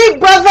 my big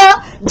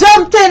brother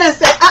jumped in and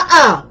said,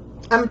 I'm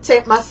going to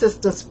take my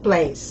sister's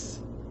place.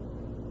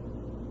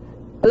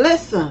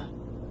 Listen,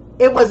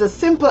 it was a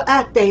simple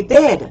act they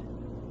did.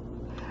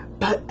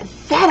 But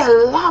that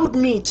allowed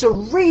me to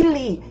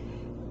really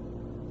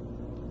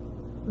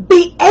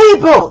be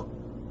able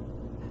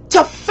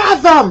to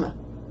fathom,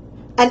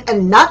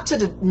 and not to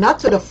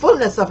the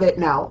fullness of it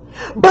now,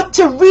 but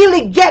to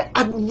really get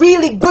a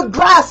really good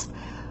grasp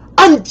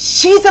on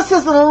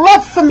Jesus'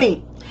 love for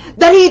me.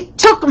 That he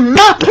took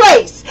my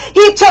place,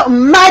 he took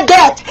my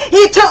debt,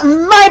 he took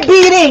my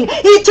beating,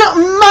 he took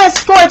my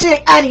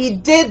scourging, and he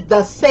did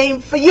the same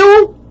for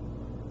you.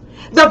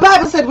 The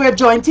Bible said we're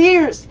joint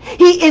heirs.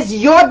 He is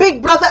your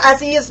big brother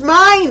as he is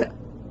mine.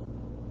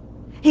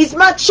 He's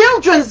my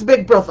children's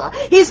big brother.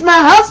 He's my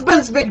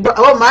husband's big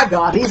brother. Oh my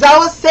God, he's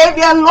our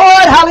Savior,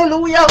 Lord,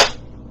 hallelujah.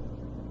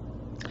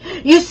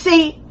 You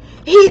see,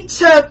 he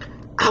took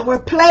our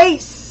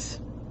place.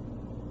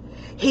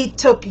 He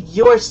took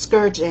your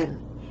scourging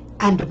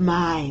and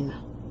mine.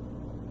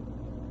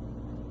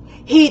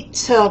 He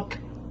took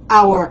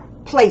our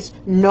place.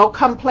 No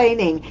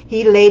complaining.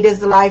 He laid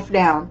his life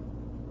down.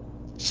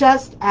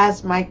 Just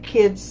as my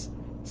kids'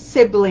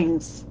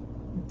 siblings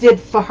did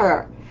for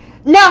her.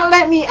 Now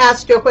let me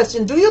ask you a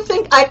question. Do you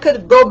think I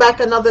could go back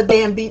another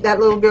day and beat that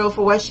little girl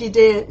for what she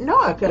did? No,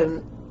 I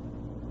couldn't.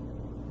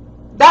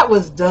 That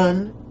was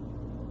done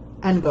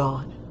and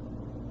gone.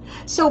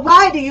 So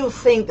why do you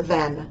think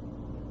then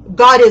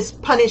God is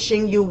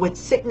punishing you with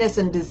sickness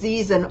and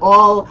disease and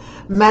all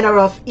manner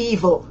of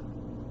evil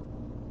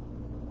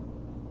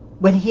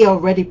when he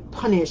already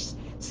punished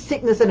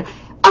sickness? And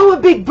our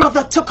big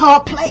brother took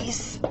our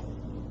place,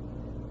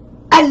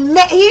 and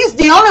he's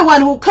the only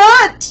one who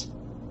could,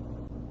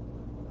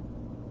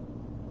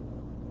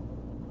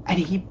 and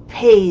he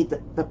paid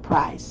the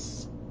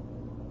price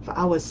for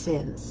our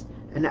sins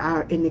and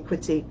our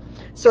iniquity.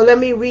 So let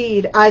me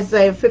read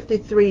Isaiah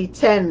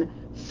 53:10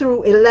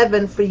 through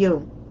 11 for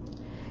you.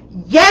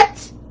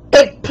 Yet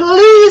it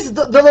pleased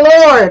the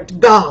Lord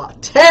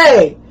God,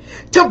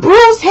 to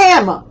bruise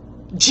him,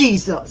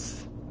 Jesus.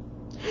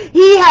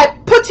 He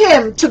had put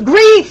him to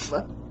grief.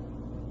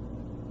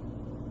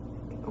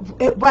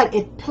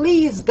 It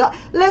pleased God.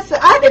 Listen,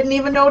 I didn't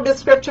even know this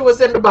scripture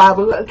was in the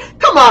Bible.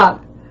 Come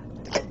on.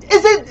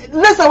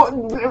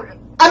 Listen,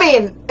 I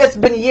mean, it's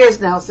been years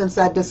now since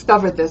I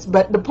discovered this,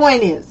 but the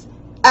point is,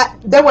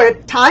 there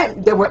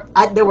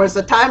was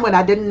a time when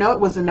I didn't know it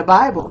was in the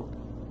Bible.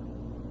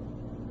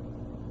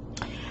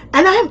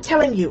 And I'm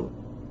telling you,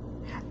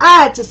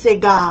 I had to say,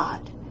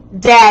 God,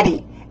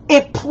 Daddy,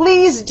 it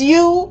pleased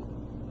you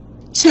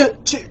to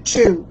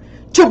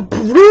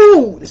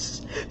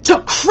bruise,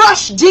 to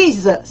crush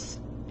Jesus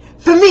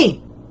for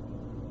me.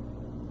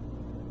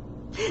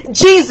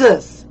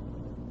 Jesus,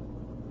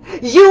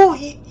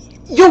 you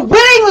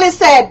willingly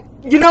said,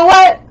 you know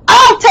what?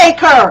 I'll take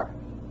her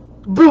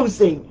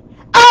bruising.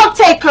 I'll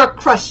take her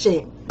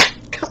crushing.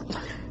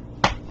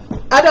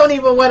 I don't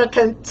even want to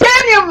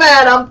continue,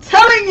 man. I'm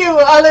telling you,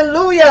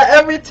 hallelujah,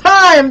 every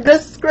time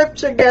this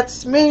scripture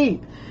gets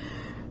me.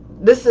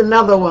 This is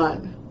another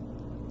one.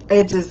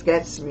 It just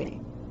gets me.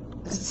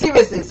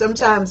 Seriously,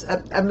 sometimes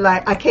I'm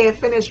like, I can't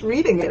finish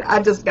reading it.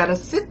 I just got to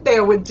sit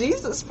there with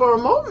Jesus for a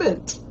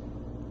moment.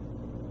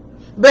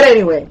 But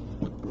anyway,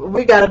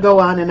 we got to go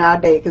on in our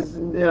day because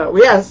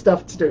we have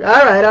stuff to do.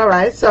 All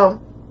right. So,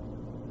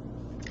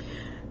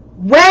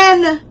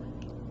 when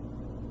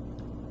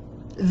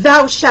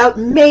thou shalt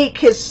make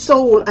his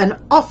soul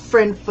an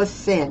offering for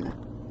sin,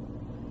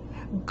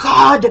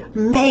 God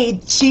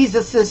made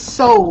Jesus'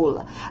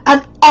 soul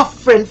an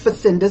offering for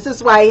sin. This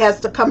is why he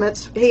had to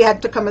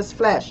come as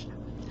flesh.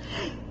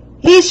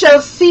 He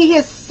shall see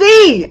his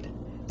seed.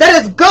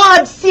 That is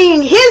God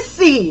seeing his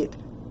seed.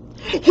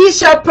 He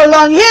shall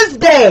prolong his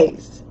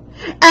days,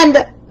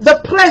 and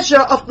the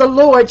pleasure of the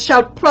Lord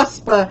shall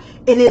prosper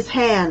in his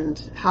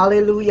hand.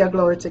 Hallelujah,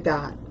 glory to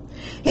God.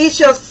 He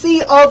shall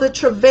see all the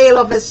travail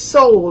of his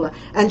soul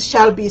and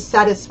shall be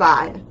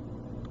satisfied.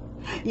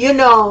 You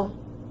know,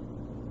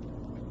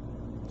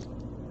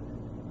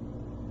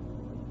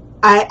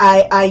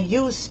 I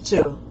used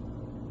to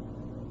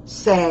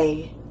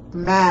say,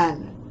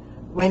 man,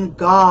 when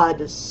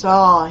God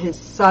saw his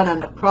son on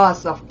the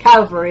cross of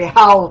Calvary,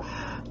 how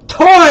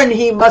torn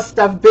he must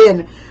have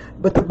been.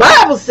 But the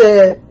Bible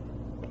said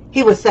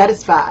he was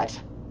satisfied.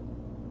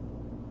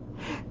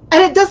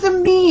 And it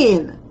doesn't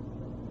mean,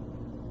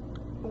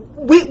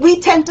 we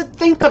tend to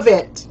think of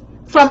it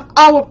from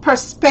our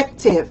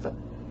perspective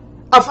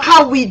of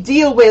how we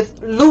deal with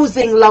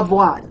losing loved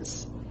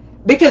ones,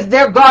 because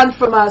they're gone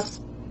from us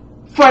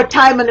for a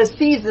time and a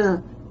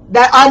season,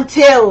 that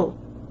until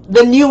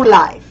the new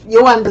life,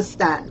 you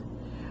understand.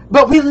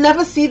 But we'll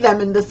never see them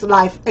in this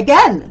life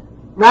again,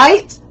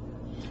 right?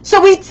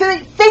 So we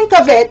think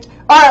of it,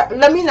 or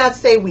let me not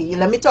say we,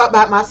 let me talk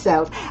about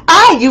myself.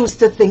 I used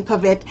to think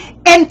of it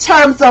in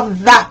terms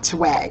of that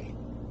way.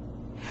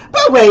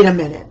 But wait a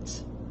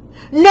minute.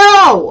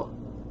 No.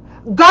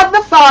 God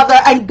the Father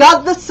and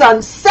God the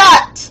Son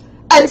sat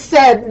and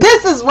said,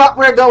 this is what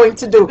we're going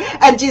to do.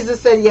 And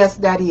Jesus said, yes,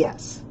 Daddy,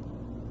 yes.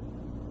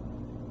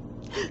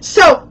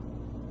 So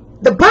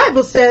the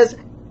Bible says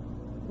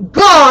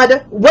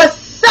God was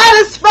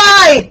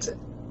satisfied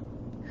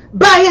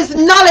by his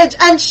knowledge,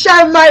 and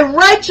shall my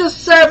righteous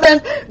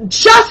servant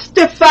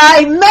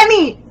justify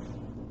many.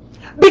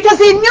 Because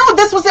he knew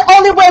this was the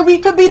only way we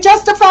could be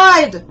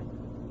justified.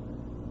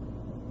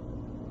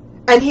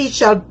 And he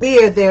shall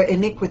bear their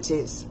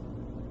iniquities.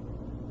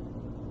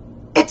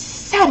 It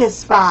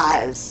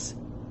satisfies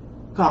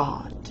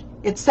God.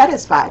 It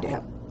satisfied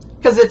him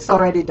because it's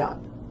already done.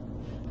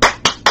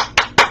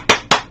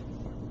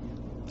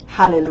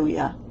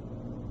 Hallelujah.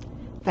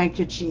 Thank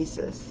you,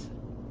 Jesus.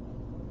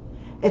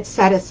 It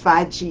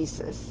satisfied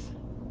Jesus.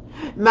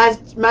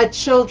 My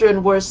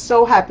children were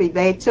so happy.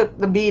 They took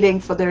the beating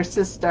for their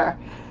sister.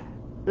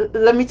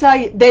 Let me tell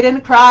you, they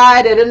didn't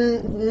cry.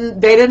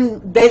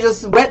 They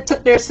just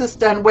took their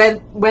sister and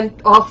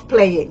went off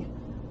playing.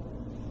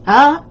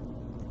 Huh?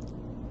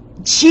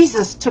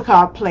 Jesus took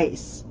our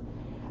place.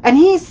 And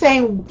he's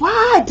saying,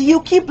 why do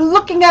you keep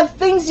looking at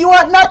things you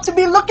ought not to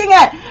be looking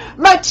at?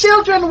 My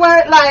children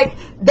weren't like,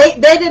 they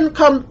didn't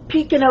come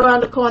peeking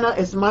around the corner.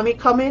 Is mommy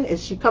coming?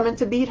 Is she coming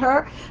to beat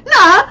her?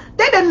 Nah,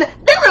 they didn't.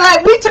 They were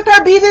like, we took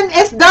our beating.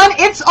 It's done.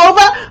 It's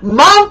over.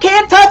 Mom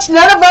can't touch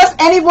none of us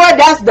anymore.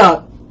 That's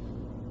done.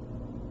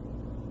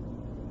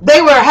 They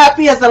were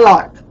happy as a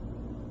lark.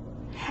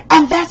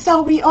 And that's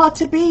how we ought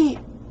to be.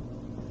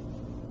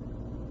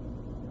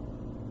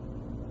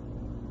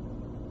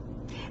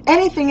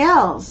 Anything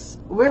else,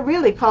 we're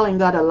really calling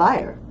God a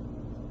liar.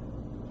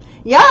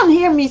 Y'all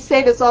hear me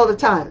say this all the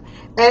time.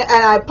 And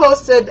I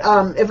posted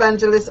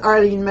Evangelist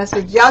Arlene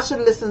message. Y'all should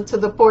listen to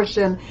the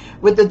portion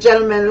with the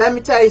gentleman. Let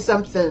me tell you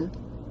something.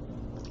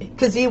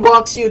 Because he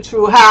walks you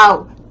through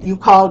how you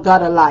call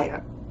God a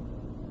liar.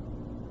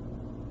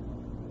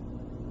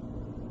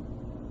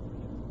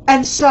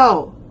 And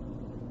so,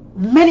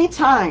 many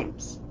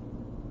times,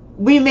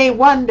 we may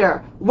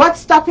wonder,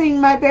 what's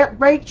stopping my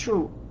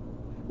breakthrough?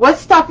 What's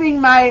stopping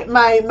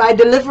my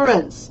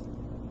deliverance?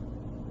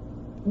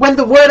 When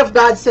the Word of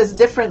God says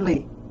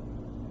differently.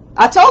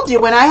 I told you,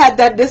 when I had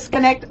that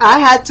disconnect, I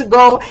had to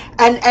go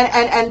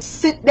and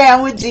sit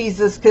down with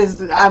Jesus,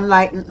 because I'm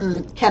like,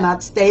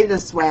 cannot stay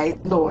this way,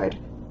 Lord.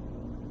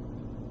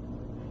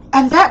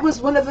 And that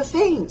was one of the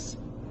things.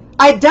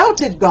 I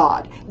doubted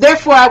God.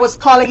 Therefore, I was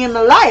calling him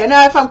a liar.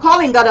 Now, if I'm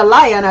calling God a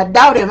liar and I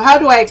doubt him, how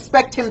do I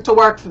expect him to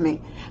work for me?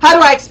 How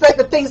do I expect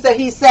the things that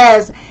he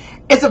says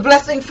is a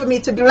blessing for me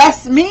to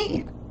bless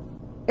me?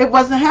 It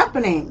wasn't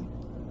happening.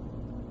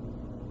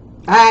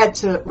 I had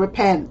to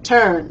repent,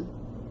 turn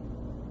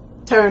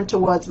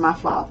towards my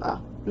Father,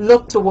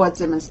 look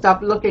towards him, and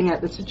stop looking at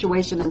the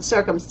situation and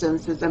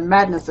circumstances and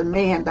madness and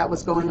mayhem that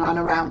was going on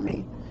around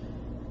me.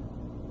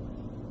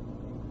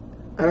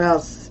 Or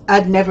else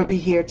I'd never be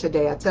here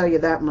today, I tell you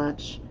that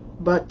much.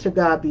 But to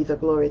God be the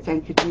glory.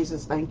 Thank you,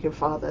 Jesus. Thank you,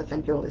 Father.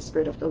 Thank you, Holy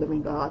Spirit of the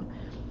living God.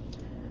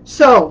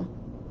 So,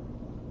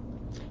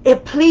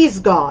 it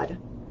pleased God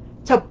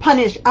to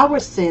punish our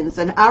sins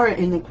and our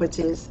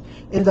iniquities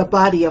in the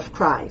body of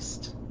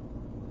Christ.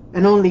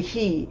 And only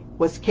he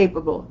was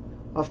capable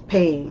of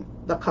paying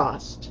the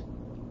cost.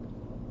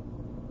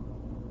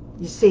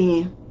 You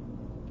see,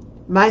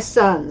 my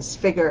sons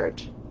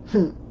figured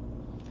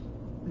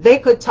they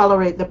could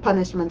tolerate the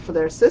punishment for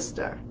their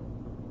sister.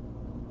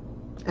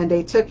 And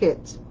they took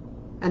it.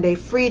 And they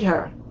freed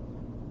her.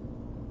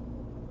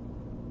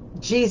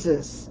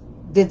 Jesus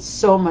did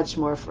so much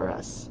more for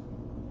us.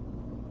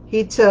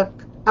 He took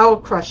our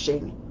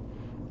crushing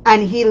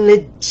and he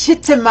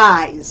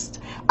legitimized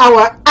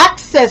our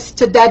access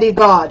to Daddy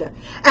God,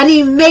 and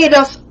he made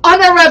us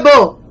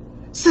honorable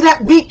so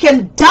that we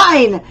can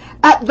dine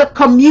at the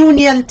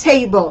communion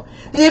table.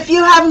 If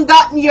you haven't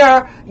gotten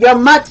your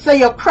matzah,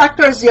 your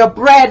crackers, your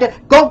bread,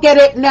 go get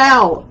it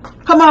now.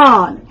 Come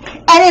on.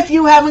 And if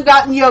you haven't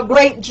gotten your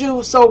grape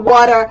juice or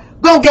water,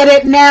 go get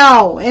it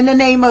now in the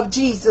name of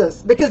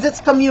Jesus, because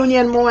it's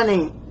communion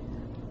morning.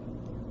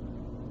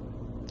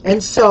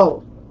 And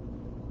so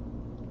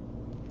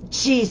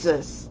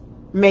Jesus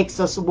makes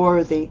us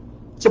worthy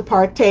to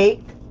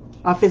partake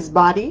of his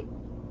body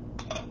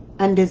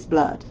and his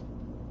blood,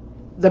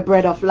 the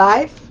bread of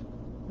life,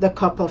 the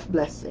cup of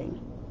blessing.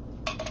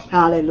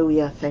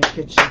 Hallelujah. Thank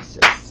you,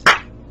 Jesus.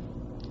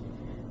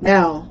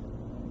 Now,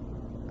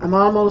 I'm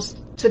almost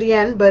to the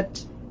end,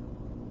 but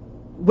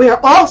we're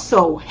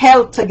also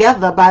held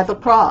together by the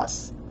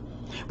cross.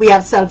 We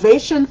have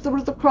salvation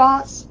through the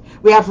cross.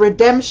 We have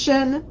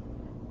redemption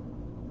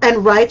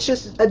and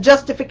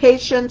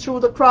justification through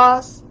the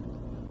cross,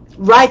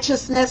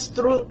 righteousness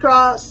through the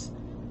cross,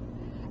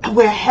 and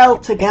we're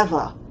held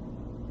together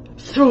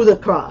through the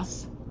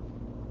cross.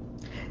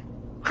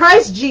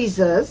 Christ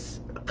Jesus,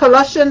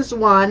 Colossians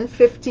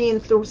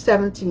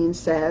 1:15-17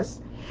 says,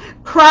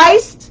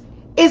 Christ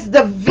is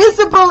the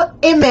visible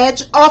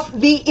image of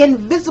the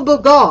invisible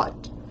God.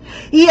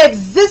 He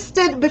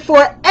existed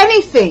before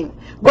anything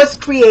was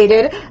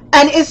created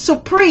and is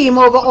supreme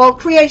over all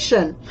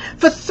creation.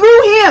 For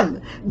through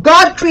him,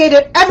 God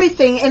created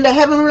everything in the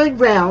heavenly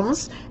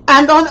realms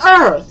and on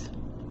earth.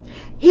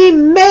 He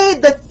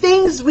made the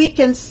things we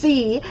can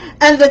see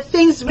and the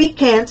things we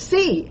can't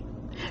see,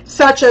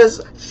 such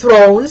as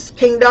thrones,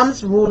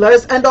 kingdoms,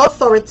 rulers, and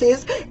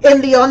authorities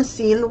in the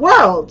unseen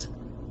world.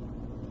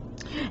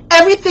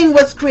 Everything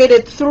was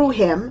created through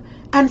him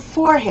and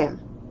for him.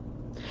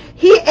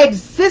 He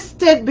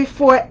existed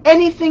before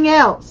anything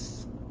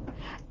else,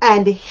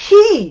 and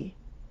he,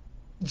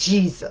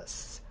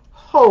 Jesus,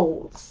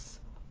 holds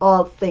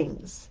all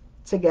things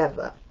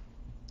together.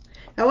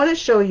 I want to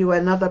show you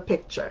another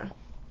picture.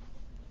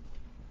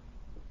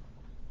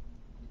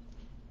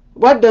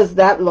 What does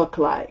that look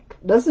like?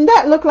 Doesn't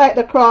that look like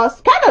the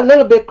cross? Kind of a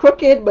little bit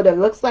crooked, but it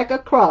looks like a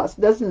cross,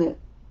 doesn't it?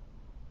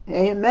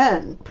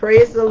 Amen.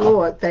 Praise the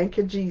Lord. Thank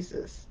you,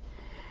 Jesus.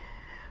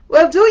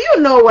 Well, do you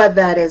know what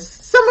that is?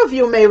 Some of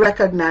you may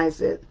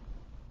recognize it.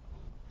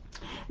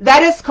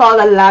 That is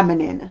called a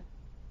laminin.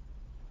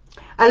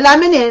 A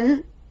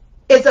laminin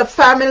is a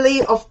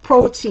family of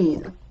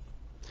protein.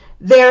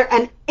 They're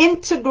an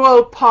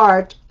integral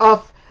part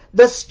of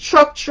the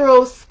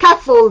structural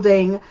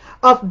scaffolding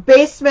of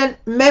basement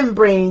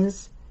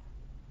membranes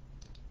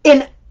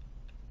in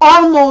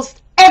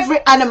almost every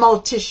animal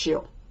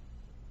tissue.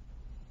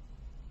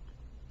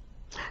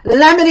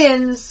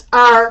 Laminins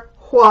are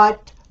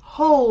what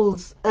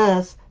holds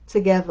us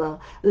together.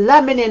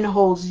 Laminin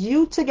holds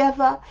you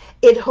together.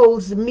 It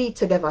holds me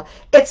together.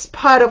 It's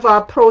part of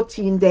our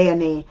protein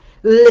DNA,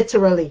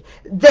 literally.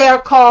 They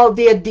are called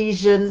the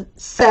adhesion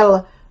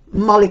cell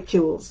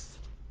molecules.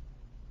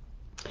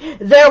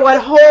 They're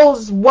what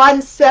holds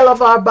one cell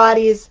of our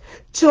bodies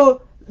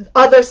to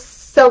other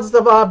cells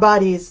of our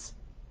bodies.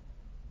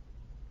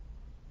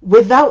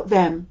 Without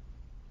them,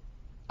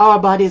 our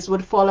bodies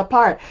would fall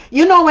apart.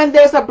 You know, when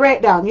there's a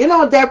breakdown, you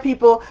know, there are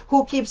people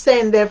who keep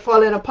saying they're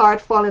falling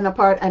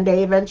apart, and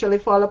they eventually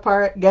fall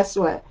apart. Guess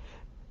what?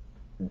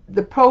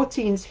 The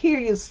proteins hear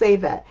you say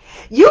that.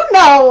 You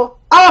know,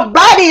 our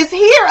bodies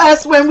hear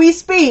us when we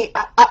speak.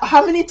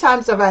 How many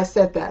times have I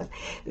said that?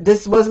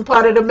 This wasn't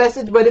part of the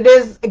message, but it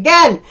is.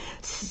 Again,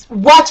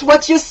 watch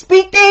what you're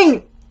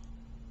speaking.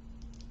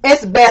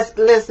 It's best,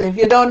 listen, if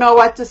you don't know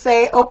what to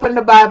say, open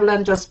the Bible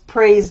and just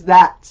praise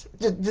that.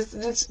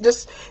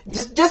 Just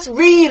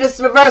read this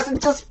verse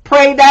and just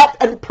pray that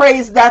and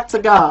praise that to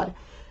God.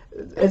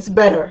 It's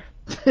better.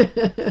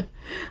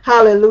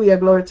 Hallelujah,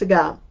 glory to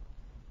God.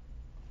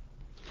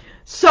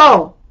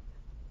 So,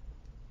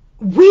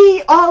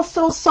 we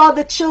also saw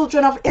the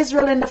children of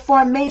Israel in the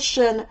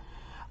formation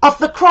of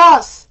the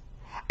cross.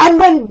 And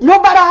when,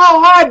 no matter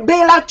how hard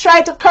Balak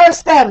tried to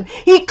curse them,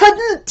 he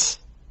couldn't.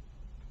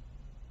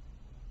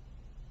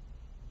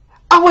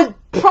 Our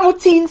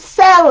protein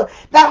cell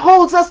that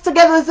holds us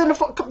together is in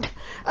the...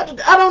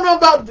 I don't know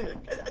about...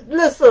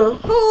 Listen.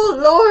 Oh,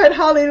 Lord.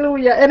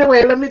 Hallelujah.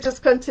 Anyway, let me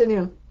just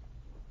continue.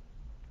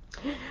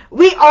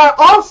 We are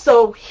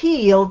also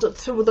healed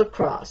through the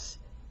cross.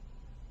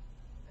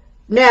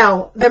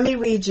 Now, let me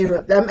read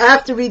you. I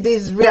have to read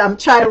these. I'm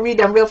trying to read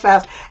them real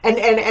fast.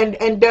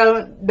 And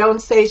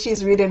don't say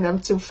she's reading them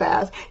too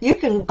fast. You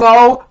can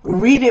go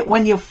read it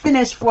when you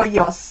finish for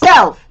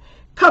yourself.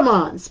 Come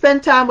on,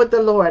 spend time with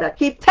the Lord. I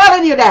keep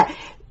telling you that.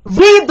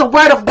 Read the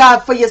Word of God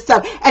for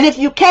yourself. And if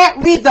you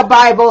can't read the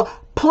Bible,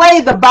 play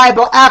the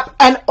Bible app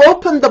and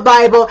open the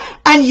Bible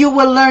and you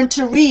will learn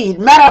to read.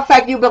 Matter of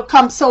fact, you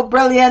become so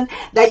brilliant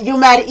that you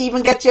might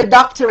even get your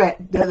doctorate.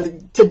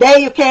 Today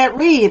you can't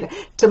read.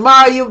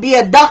 Tomorrow you'll be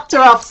a doctor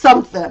of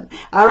something.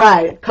 All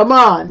right, come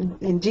on.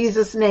 In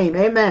Jesus' name,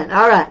 amen.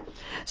 All right.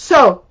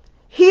 So,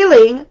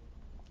 healing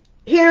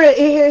Here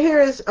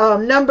is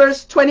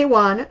Numbers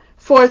 21,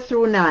 4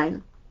 through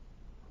 9.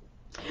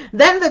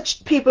 Then the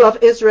people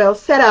of Israel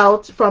set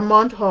out from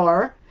Mount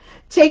Hor,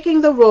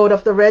 taking the road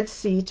of the Red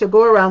Sea to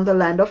go around the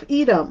land of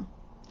Edom.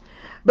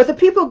 But the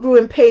people grew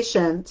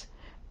impatient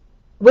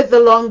with the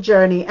long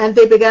journey, and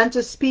they began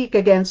to speak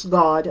against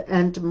God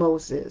and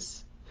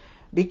Moses.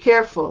 Be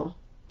careful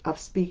of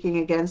speaking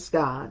against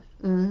God.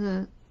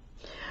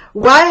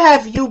 Why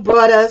have you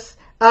brought us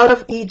out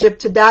of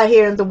Egypt to die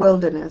here in the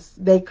wilderness?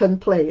 They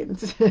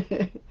complained.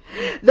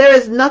 There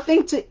is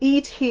nothing to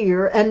eat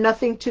here and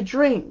nothing to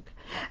drink,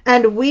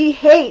 and we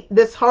hate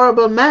this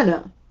horrible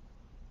manna.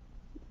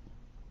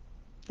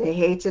 They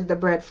hated the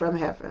bread from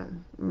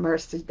heaven.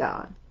 Mercy,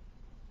 God.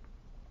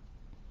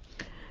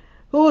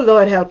 Oh,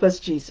 Lord, help us,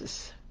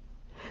 Jesus.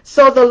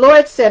 So the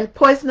Lord sent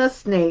poisonous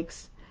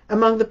snakes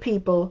among the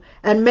people,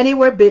 and many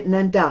were bitten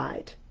and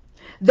died.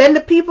 Then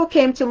the people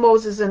came to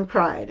Moses and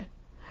cried,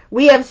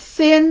 "We have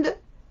sinned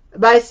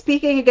by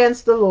speaking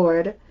against the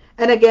Lord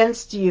and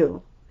against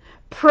you.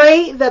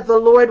 Pray that the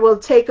Lord will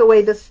take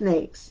away the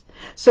snakes."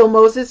 So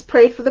Moses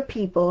prayed for the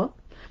people.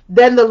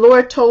 Then the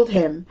Lord told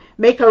him,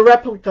 "Make a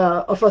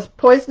replica of a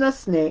poisonous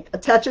snake,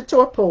 attach it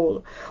to a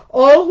pole.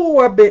 All who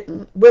are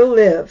bitten will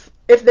live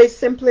if they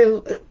simply,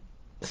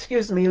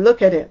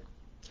 look at it."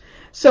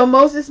 So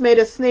Moses made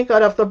a snake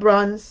out of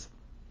bronze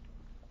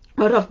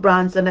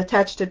and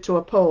attached it to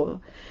a pole.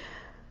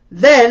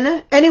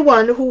 Then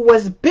anyone who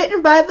was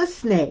bitten by the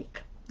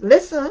snake,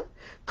 listen,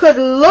 could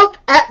look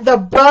at the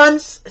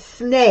bronze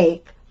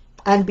snake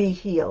and be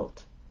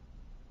healed.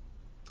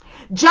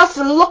 Just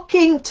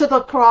looking to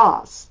the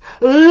cross.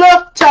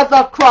 Look to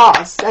the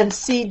cross and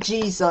see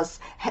Jesus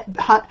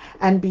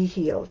and be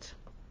healed.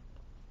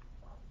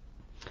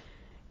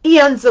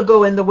 Eons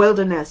ago in the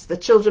wilderness, the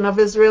children of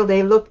Israel,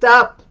 they looked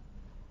up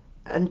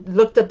and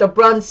looked at the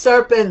bronze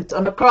serpent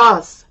on the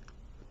cross.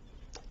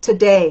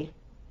 Today,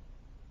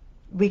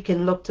 we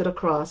can look to the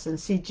cross and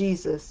see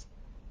Jesus,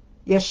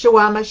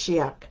 Yeshua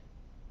Mashiach,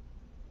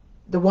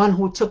 the one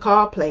who took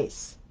our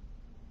place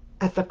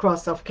at the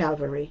cross of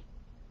Calvary,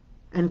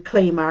 and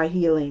claim our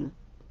healing.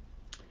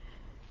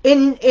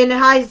 In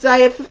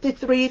Isaiah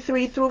 53,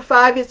 3 through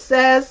 5, it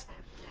says,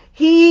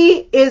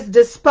 "He is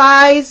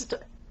despised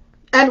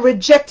and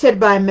rejected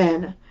by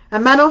men, a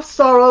man of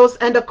sorrows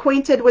and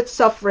acquainted with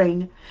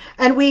suffering,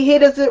 and we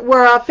hid as it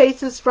were our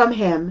faces from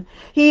him.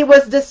 He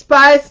was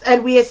despised,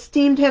 and we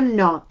esteemed him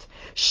not.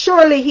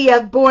 Surely he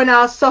hath borne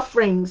our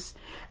sufferings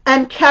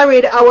and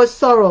carried our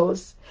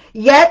sorrows.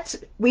 Yet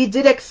we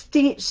did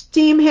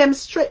esteem him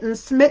stricken,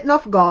 smitten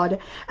of God,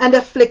 and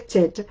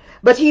afflicted.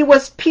 But he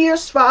was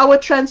pierced for our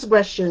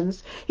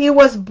transgressions. He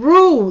was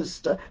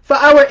bruised for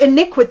our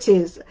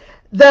iniquities.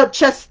 The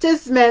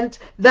chastisement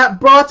that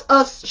brought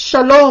us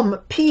shalom,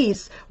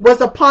 peace,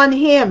 was upon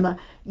him,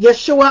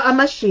 Yeshua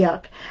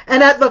HaMashiach.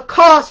 And at the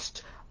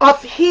cost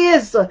of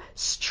his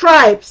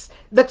stripes,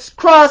 the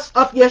cross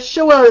of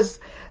Yeshua's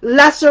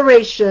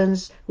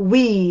lacerations,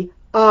 we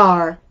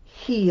are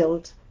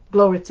healed."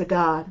 Glory to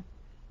God.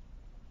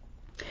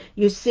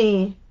 You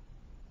see,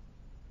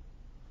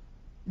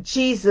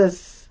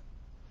 Jesus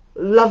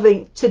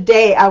loving,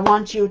 today I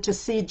want you to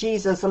see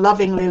Jesus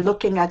lovingly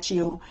looking at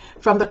you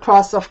from the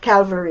cross of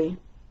Calvary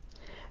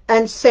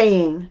and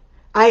saying,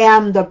 "I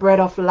am the bread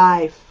of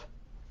life.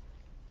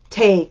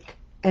 Take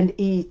and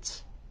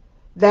eat."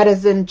 That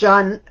is in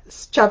John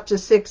chapter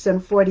 6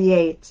 and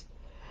 48.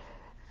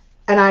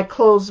 And I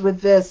close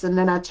with this, and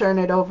then I turn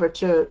it over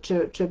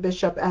to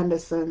Bishop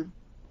Anderson.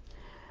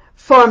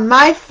 "For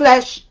my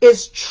flesh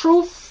is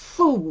true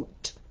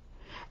food,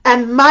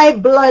 and my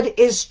blood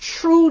is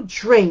true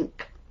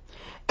drink.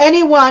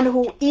 Anyone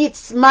who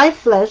eats my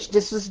flesh,"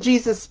 this is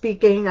Jesus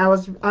speaking,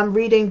 I'm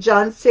reading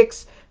John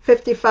 6,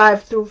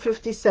 55 through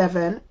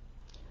 57.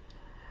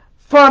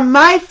 "For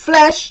my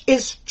flesh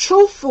is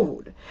true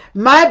food,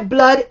 my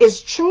blood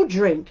is true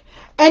drink.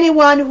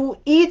 Anyone who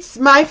eats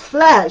my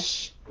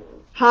flesh,"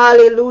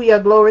 hallelujah,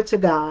 glory to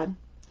God,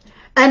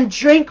 "and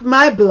drink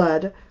my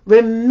blood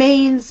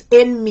remains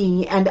in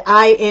me and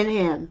I in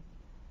him."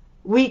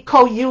 We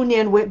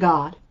co-union with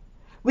God.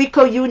 We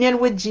co-union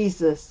with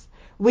Jesus.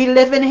 We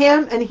live in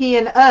him and he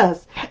in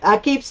us. I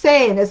keep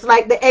saying it's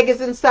like the egg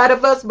is inside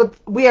of us, but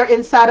we are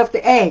inside of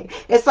the egg.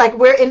 It's like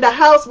we're in the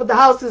house, but the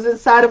house is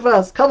inside of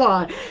us. Come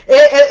on.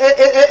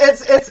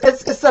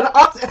 It's an,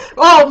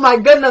 oh my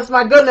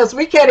goodness.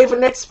 We can't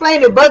even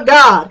explain it, but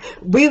God.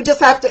 We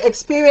just have to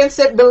experience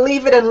it,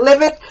 believe it, and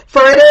live it,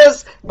 for it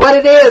is what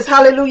it is.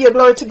 Hallelujah.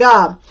 Glory to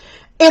God.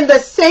 "In the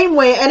same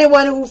way,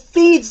 anyone who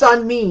feeds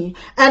on me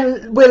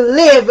and will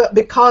live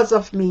because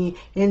of me,"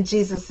 in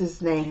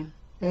Jesus' name.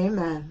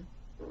 Amen.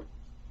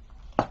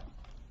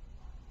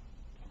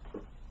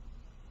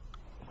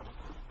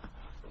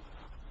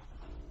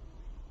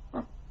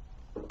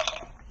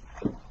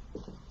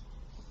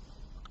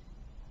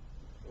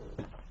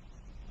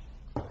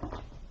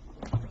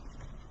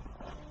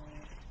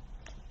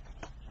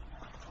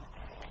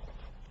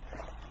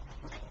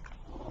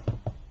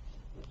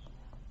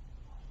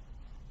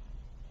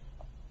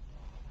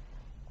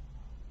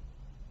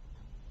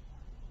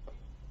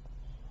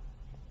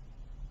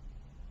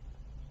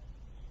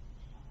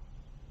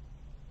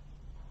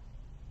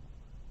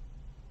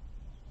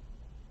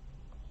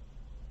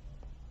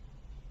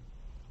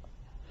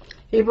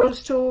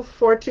 Hebrews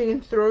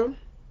 2:14 through.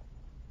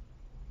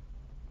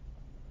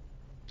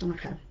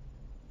 Okay.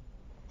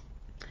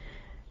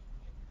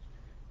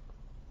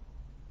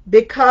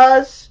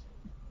 Because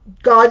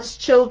God's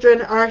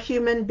children are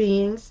human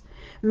beings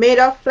made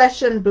of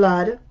flesh and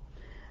blood,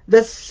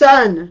 the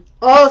Son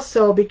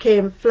also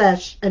became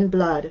flesh and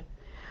blood.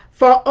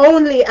 For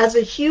only as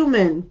a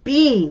human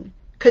being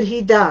could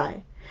he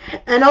die,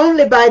 and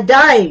only by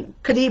dying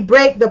could he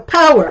break the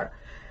power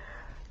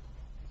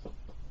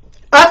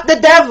of the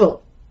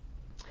devil,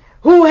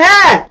 who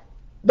had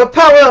the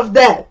power of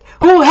death,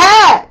 who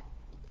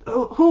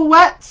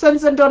what,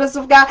 sons and daughters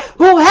of God,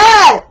 who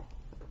had,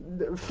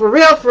 for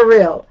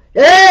real,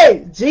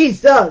 hey,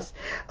 Jesus,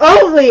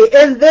 only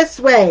in this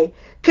way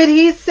could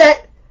he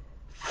set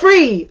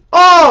free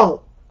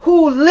all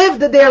who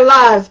lived their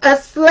lives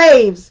as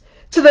slaves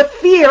to the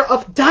fear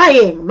of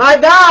dying. My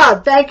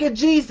God, thank you,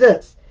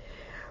 Jesus.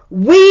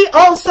 We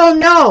also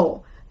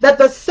know that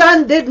the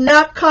Son did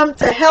not come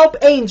to help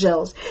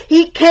angels.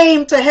 He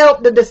came to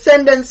help the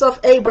descendants of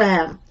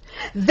Abraham.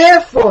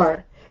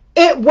 Therefore,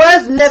 it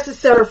was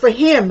necessary for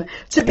him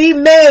to be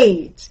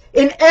made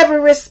in every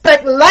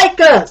respect like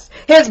us,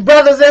 his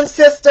brothers and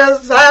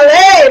sisters.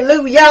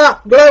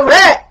 Hallelujah. Glory.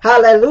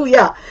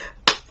 Hallelujah.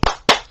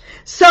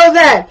 So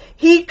that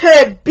he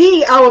could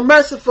be our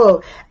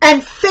merciful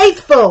and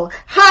faithful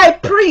high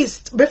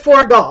priest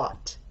before God.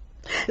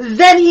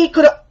 Then he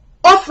could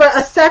offer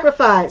a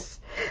sacrifice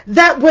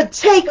that would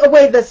take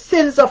away the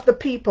sins of the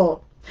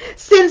people.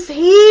 Since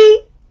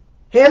he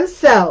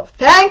himself,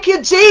 thank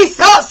you,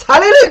 Jesus,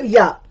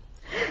 hallelujah,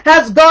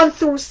 has gone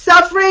through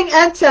suffering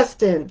and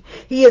testing,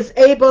 he is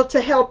able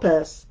to help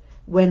us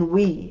when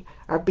we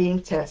are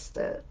being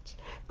tested.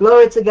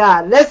 Glory to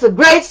God. That's a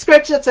great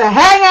scripture to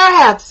hang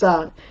our hats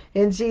on.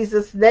 In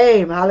Jesus'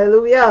 name,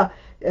 hallelujah.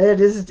 It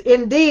is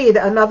indeed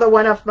another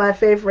one of my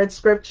favorite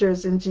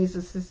scriptures in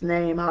Jesus'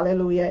 name.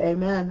 Hallelujah,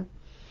 amen.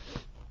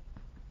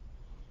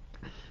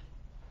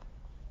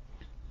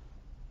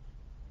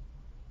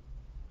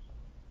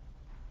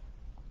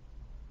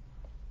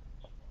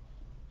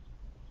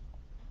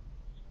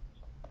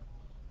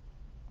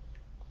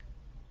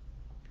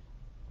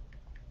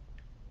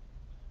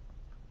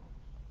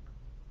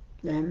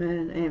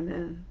 Amen,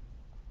 amen.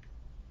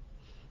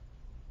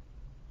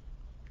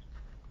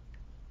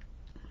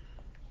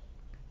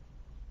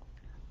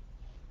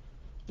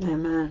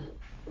 Amen.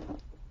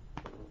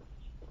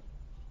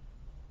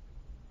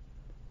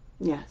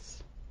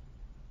 Yes.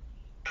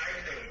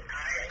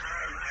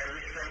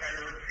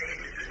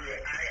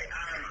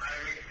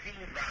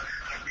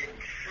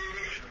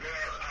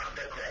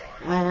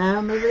 I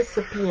am a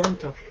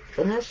recipient of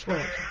finished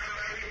work.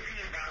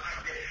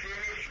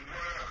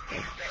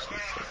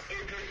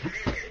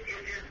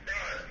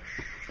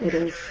 It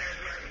is.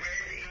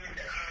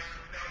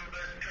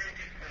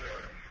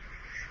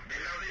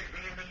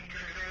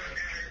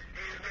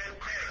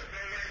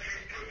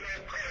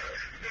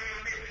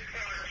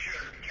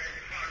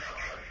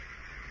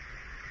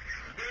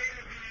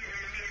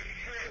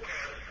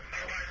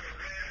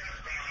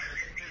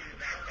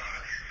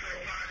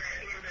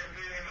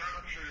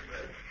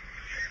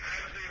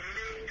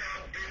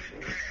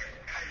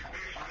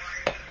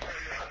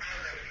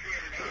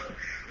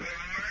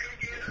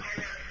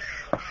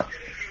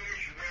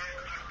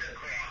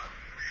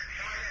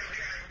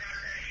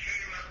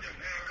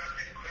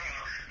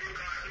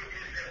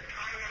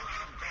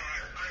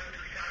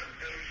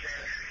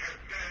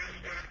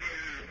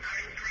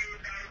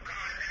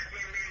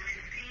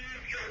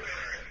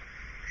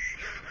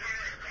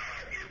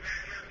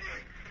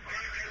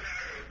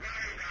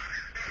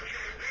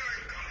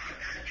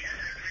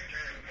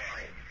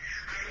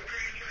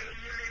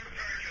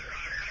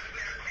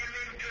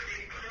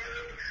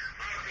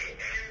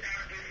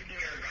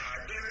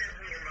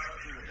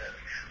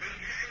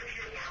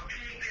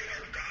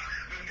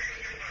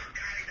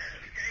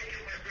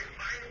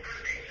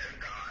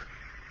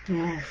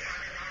 Yes.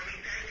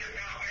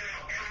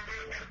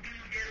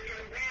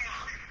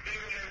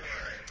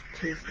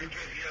 Jesus.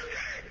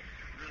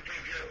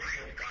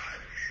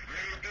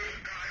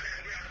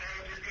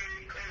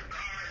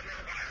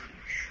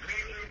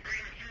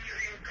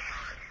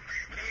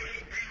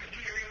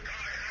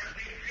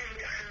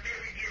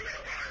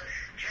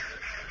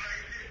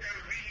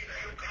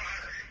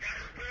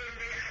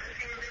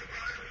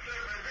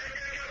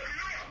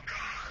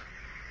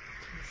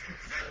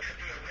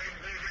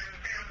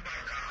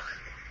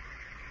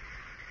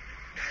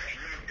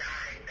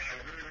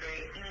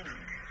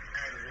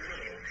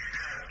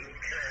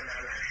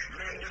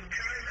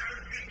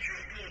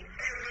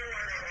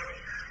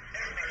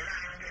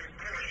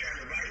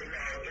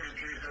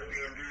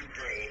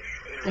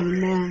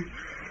 Amen.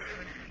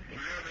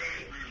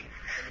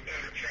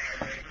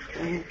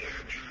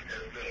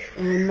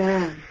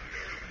 Amen.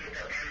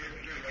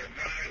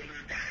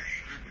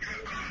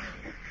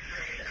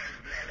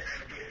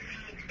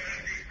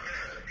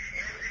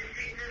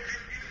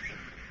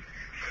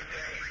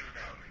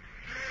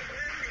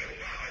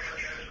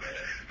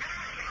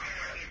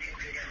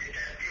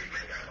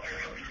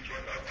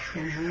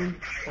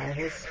 By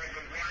his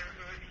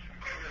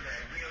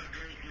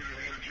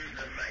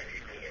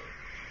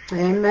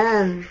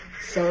Amen.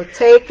 So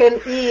take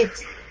and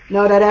eat.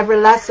 Know that every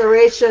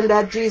laceration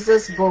that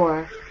Jesus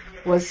bore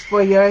was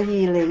for your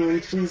healing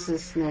in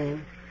Jesus'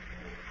 name.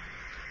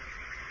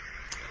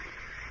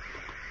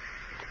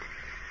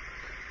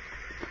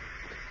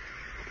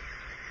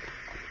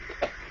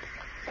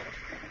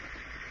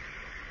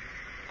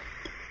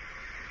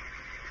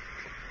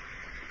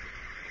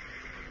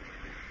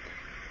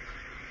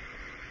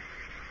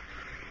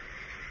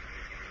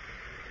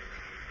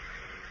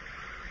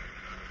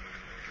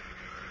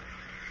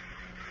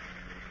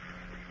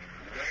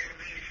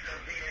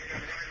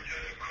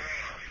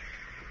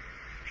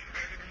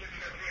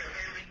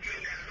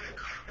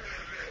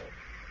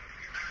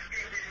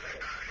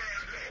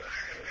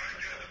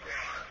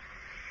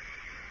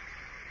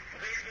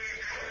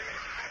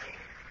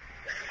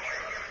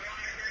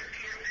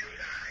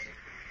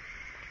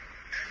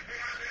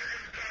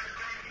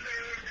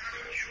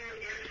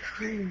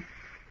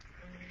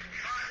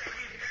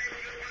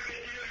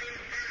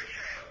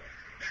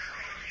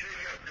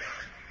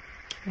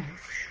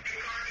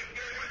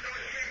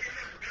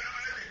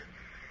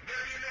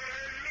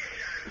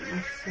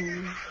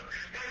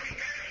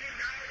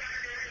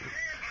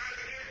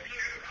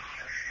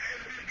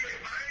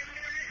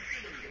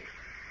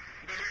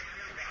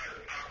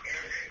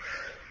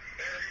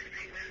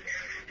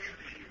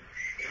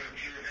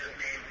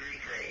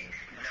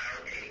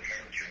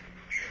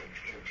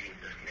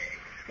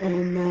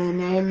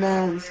 Amen,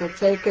 amen. So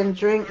take and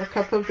drink a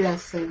cup of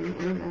blessing.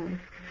 Amen.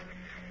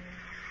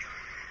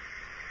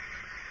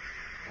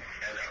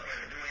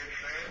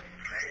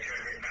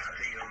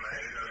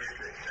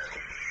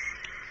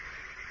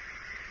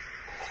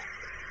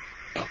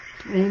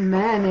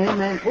 Amen,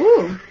 amen.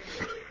 Ooh.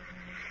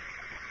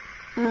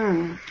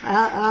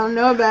 I don't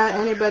know about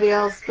anybody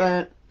else,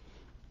 but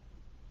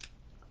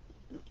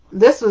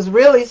this was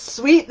really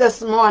sweet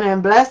this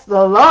morning. Bless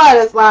the Lord.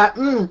 It's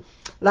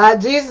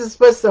like Jesus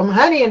put some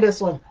honey in this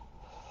one.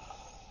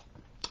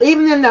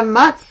 Even in the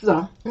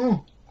matzah.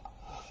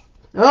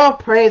 Oh,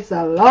 praise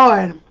the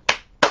Lord.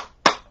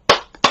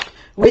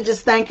 We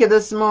just thank you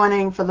this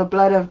morning for the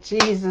blood of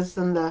Jesus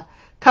and the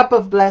cup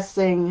of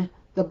blessing,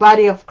 the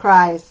body of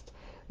Christ.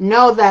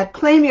 Know that.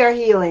 Claim your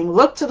healing.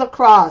 Look to the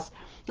cross.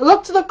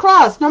 Look to the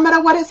cross. No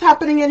matter what is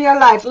happening in your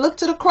life, look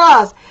to the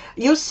cross.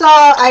 You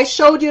saw, I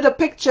showed you the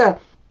picture.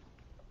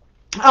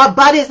 Our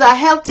bodies are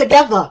held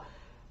together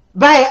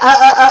by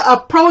a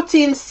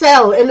protein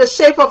cell in the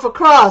shape of a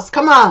cross.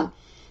 Come on.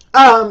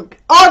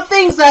 All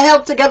things are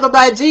held together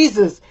by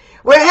Jesus.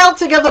 We're held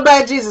together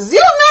by Jesus.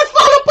 You'll not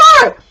fall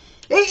apart.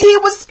 He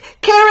was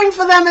caring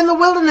for them in the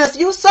wilderness.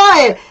 You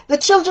saw it. The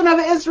children of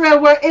Israel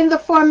were in the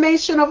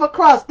formation of a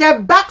cross. Their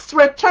backs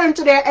were turned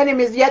to their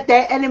enemies, yet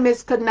their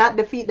enemies could not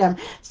defeat them.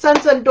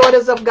 Sons and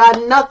daughters of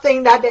God,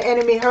 nothing that the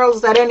enemy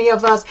hurls at any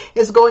of us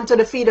is going to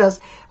defeat us.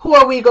 Who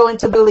are we going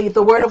to believe?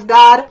 The word of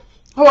God?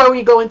 Who are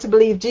we going to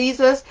believe?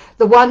 Jesus,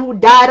 the one who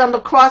died on the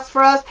cross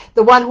for us,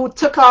 the one who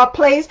took our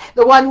place,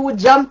 the one who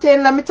jumped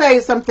in. Let me tell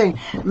you something.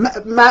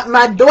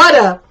 My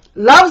daughter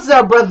loves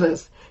her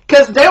brothers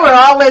because they were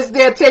always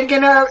there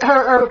taking her.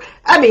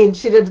 I mean,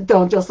 she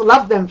don't just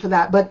love them for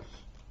that, but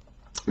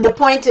the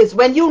point is,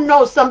 when you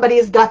know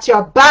somebody's got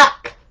your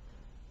back,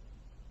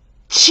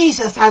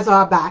 Jesus has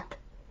our back.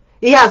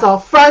 He has our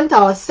front,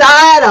 our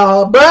side,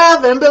 our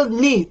above, and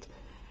beneath.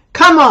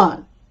 Come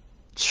on.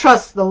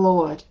 Trust the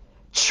Lord.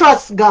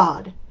 Trust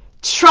God.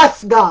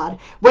 Trust God.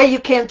 Where you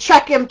can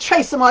track him,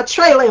 trace him, or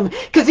trail him.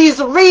 Because he's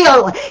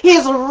real. He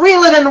is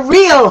realer than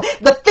real.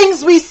 The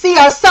things we see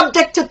are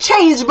subject to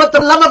change, but the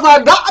love of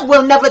our God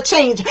will never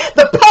change.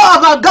 The power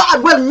of our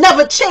God will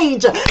never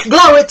change.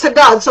 Glory to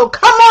God. So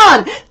come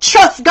on.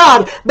 Trust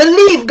God.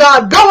 Believe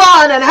God. Go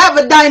on and have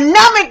a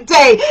dynamic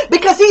day.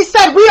 Because he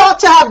said we ought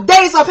to have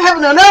days of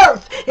heaven and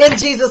earth in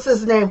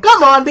Jesus' name.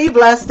 Come on. Be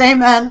blessed.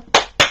 Amen.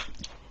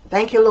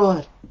 Thank you,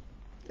 Lord.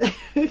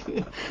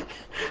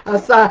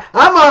 I'm sorry.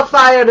 I'm all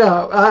fired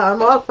up.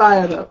 I'm all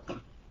fired up.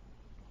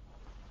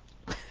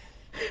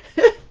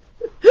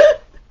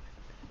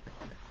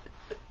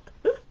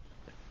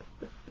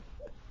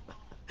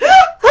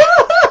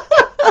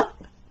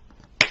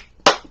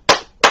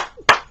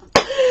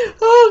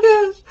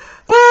 Oh, gosh.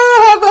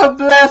 Oh, have a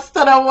blessed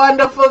and a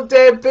wonderful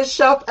day,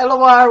 Bishop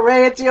LOR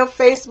Radio,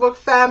 Facebook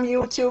fam,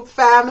 YouTube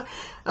fam.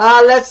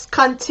 Let's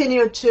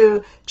continue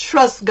to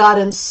trust God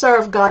and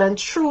serve God. And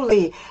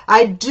truly,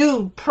 I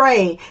do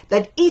pray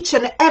that each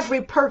and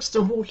every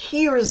person who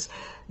hears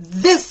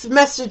this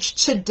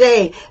message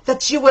today,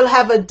 that you will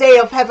have a day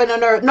of heaven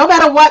and earth. No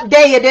matter what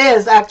day it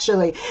is,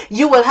 actually,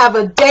 you will have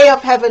a day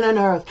of heaven and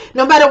earth.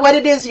 No matter what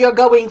it is you're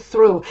going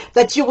through,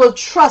 that you will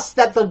trust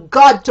that the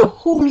God to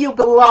whom you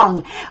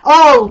belong,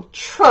 oh,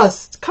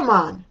 trust, come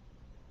on.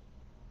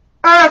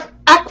 Earth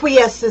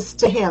acquiesces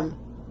to him.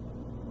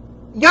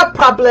 Your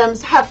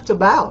problems have to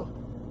bow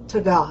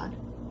to God.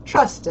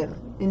 Trust him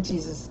in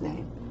Jesus'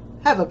 name.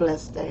 Have a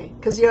blessed day,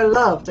 because you're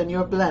loved and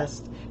you're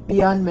blessed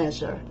beyond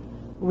measure.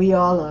 We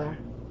all are.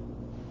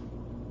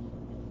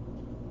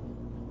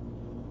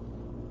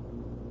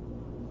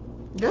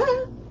 Go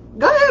ahead.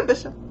 Go ahead,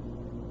 Bishop.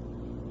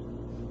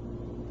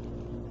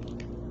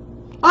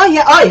 Oh,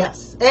 yeah. Oh,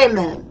 yes.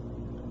 Amen.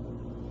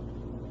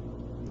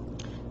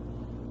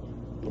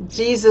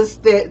 Jesus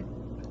did.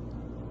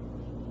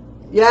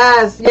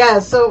 Yes,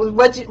 yes. So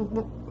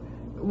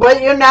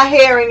what you're not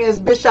hearing is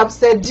Bishop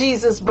said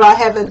Jesus brought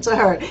heaven to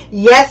her.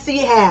 Yes, he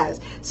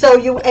has. So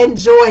you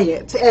enjoy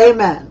it.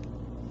 Amen.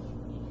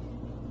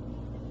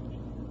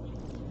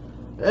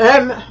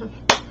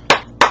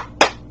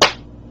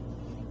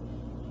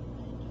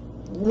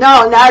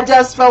 No, not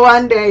just for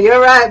one day.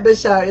 You're right,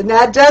 Bishop.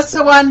 Not just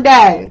for one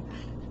day.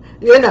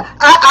 You know,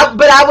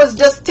 but I was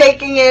just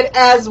taking it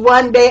as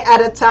one day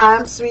at a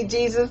time, sweet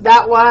Jesus,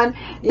 that one,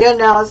 you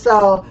know,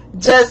 so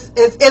just,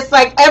 it's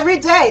like every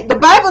day. The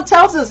Bible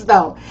tells us,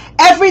 though,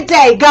 every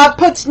day God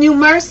puts new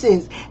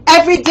mercies,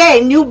 every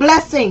day new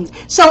blessings.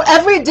 So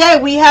every day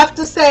we have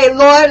to say,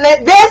 Lord,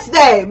 let this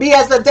day be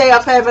as a day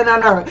of heaven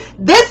and earth.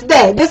 This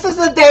day, this is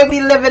the day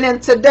we living in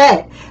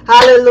today.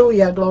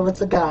 Hallelujah, glory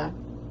to God.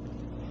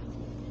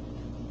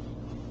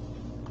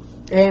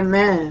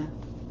 Amen.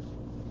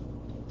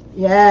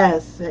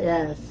 Yes,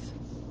 yes.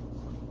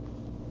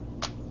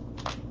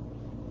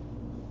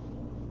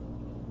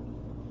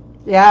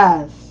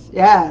 Yes,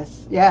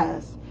 yes,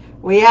 yes.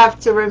 We have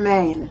to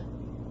remain.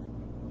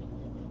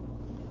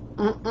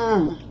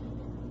 Mm-mm.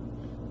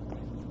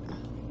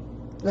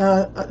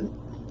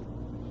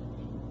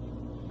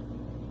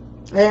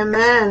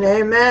 Amen,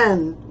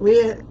 amen.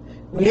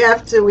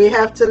 We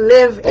have to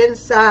live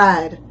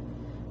inside.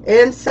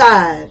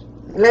 Inside.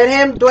 Let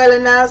him dwell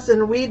in us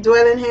and we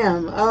dwell in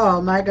him.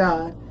 Oh my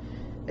God.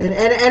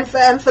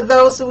 And for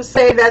those who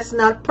say that's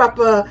not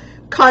proper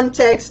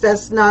context,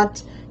 that's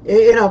not,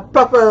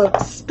 proper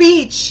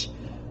speech,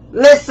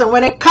 listen,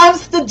 when it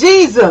comes to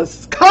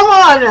Jesus, come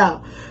on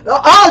now,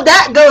 all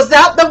that goes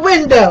out the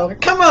window.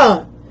 Come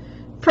on.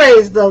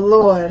 Praise the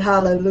Lord.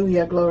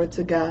 Hallelujah. Glory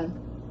to God.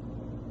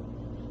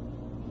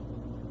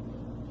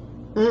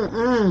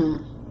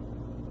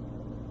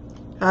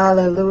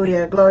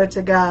 Hallelujah. Glory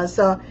to God.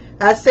 So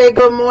I say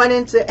good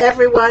morning to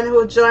everyone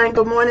who joined.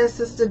 Good morning,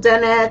 Sister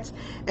Danette.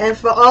 And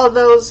for all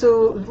those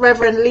who,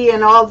 Reverend Lee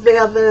and all the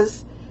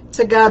others,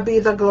 to God be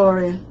the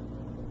glory.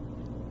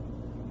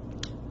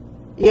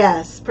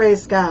 Yes,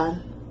 praise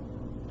God.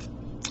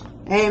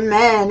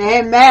 Amen,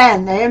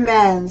 amen,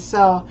 amen.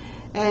 So,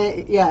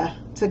 yeah,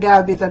 to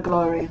God be the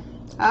glory.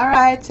 All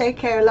right, take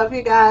care. Love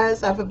you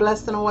guys. Have a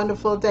blessed and a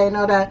wonderful day.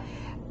 Know that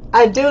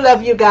I do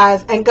love you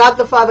guys. And God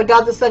the Father,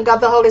 God the Son, God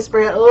the Holy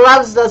Spirit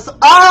loves us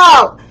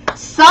all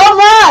so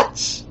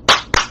much.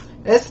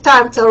 It's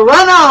time to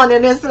run on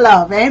in his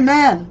love.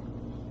 Amen.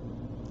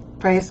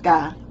 Praise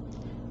God.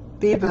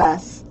 Be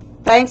blessed.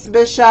 Thanks,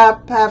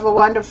 Bishop. Have a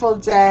wonderful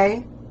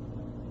day.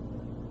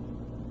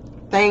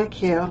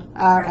 Thank you.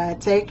 All right.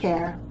 Take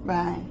care.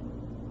 Bye.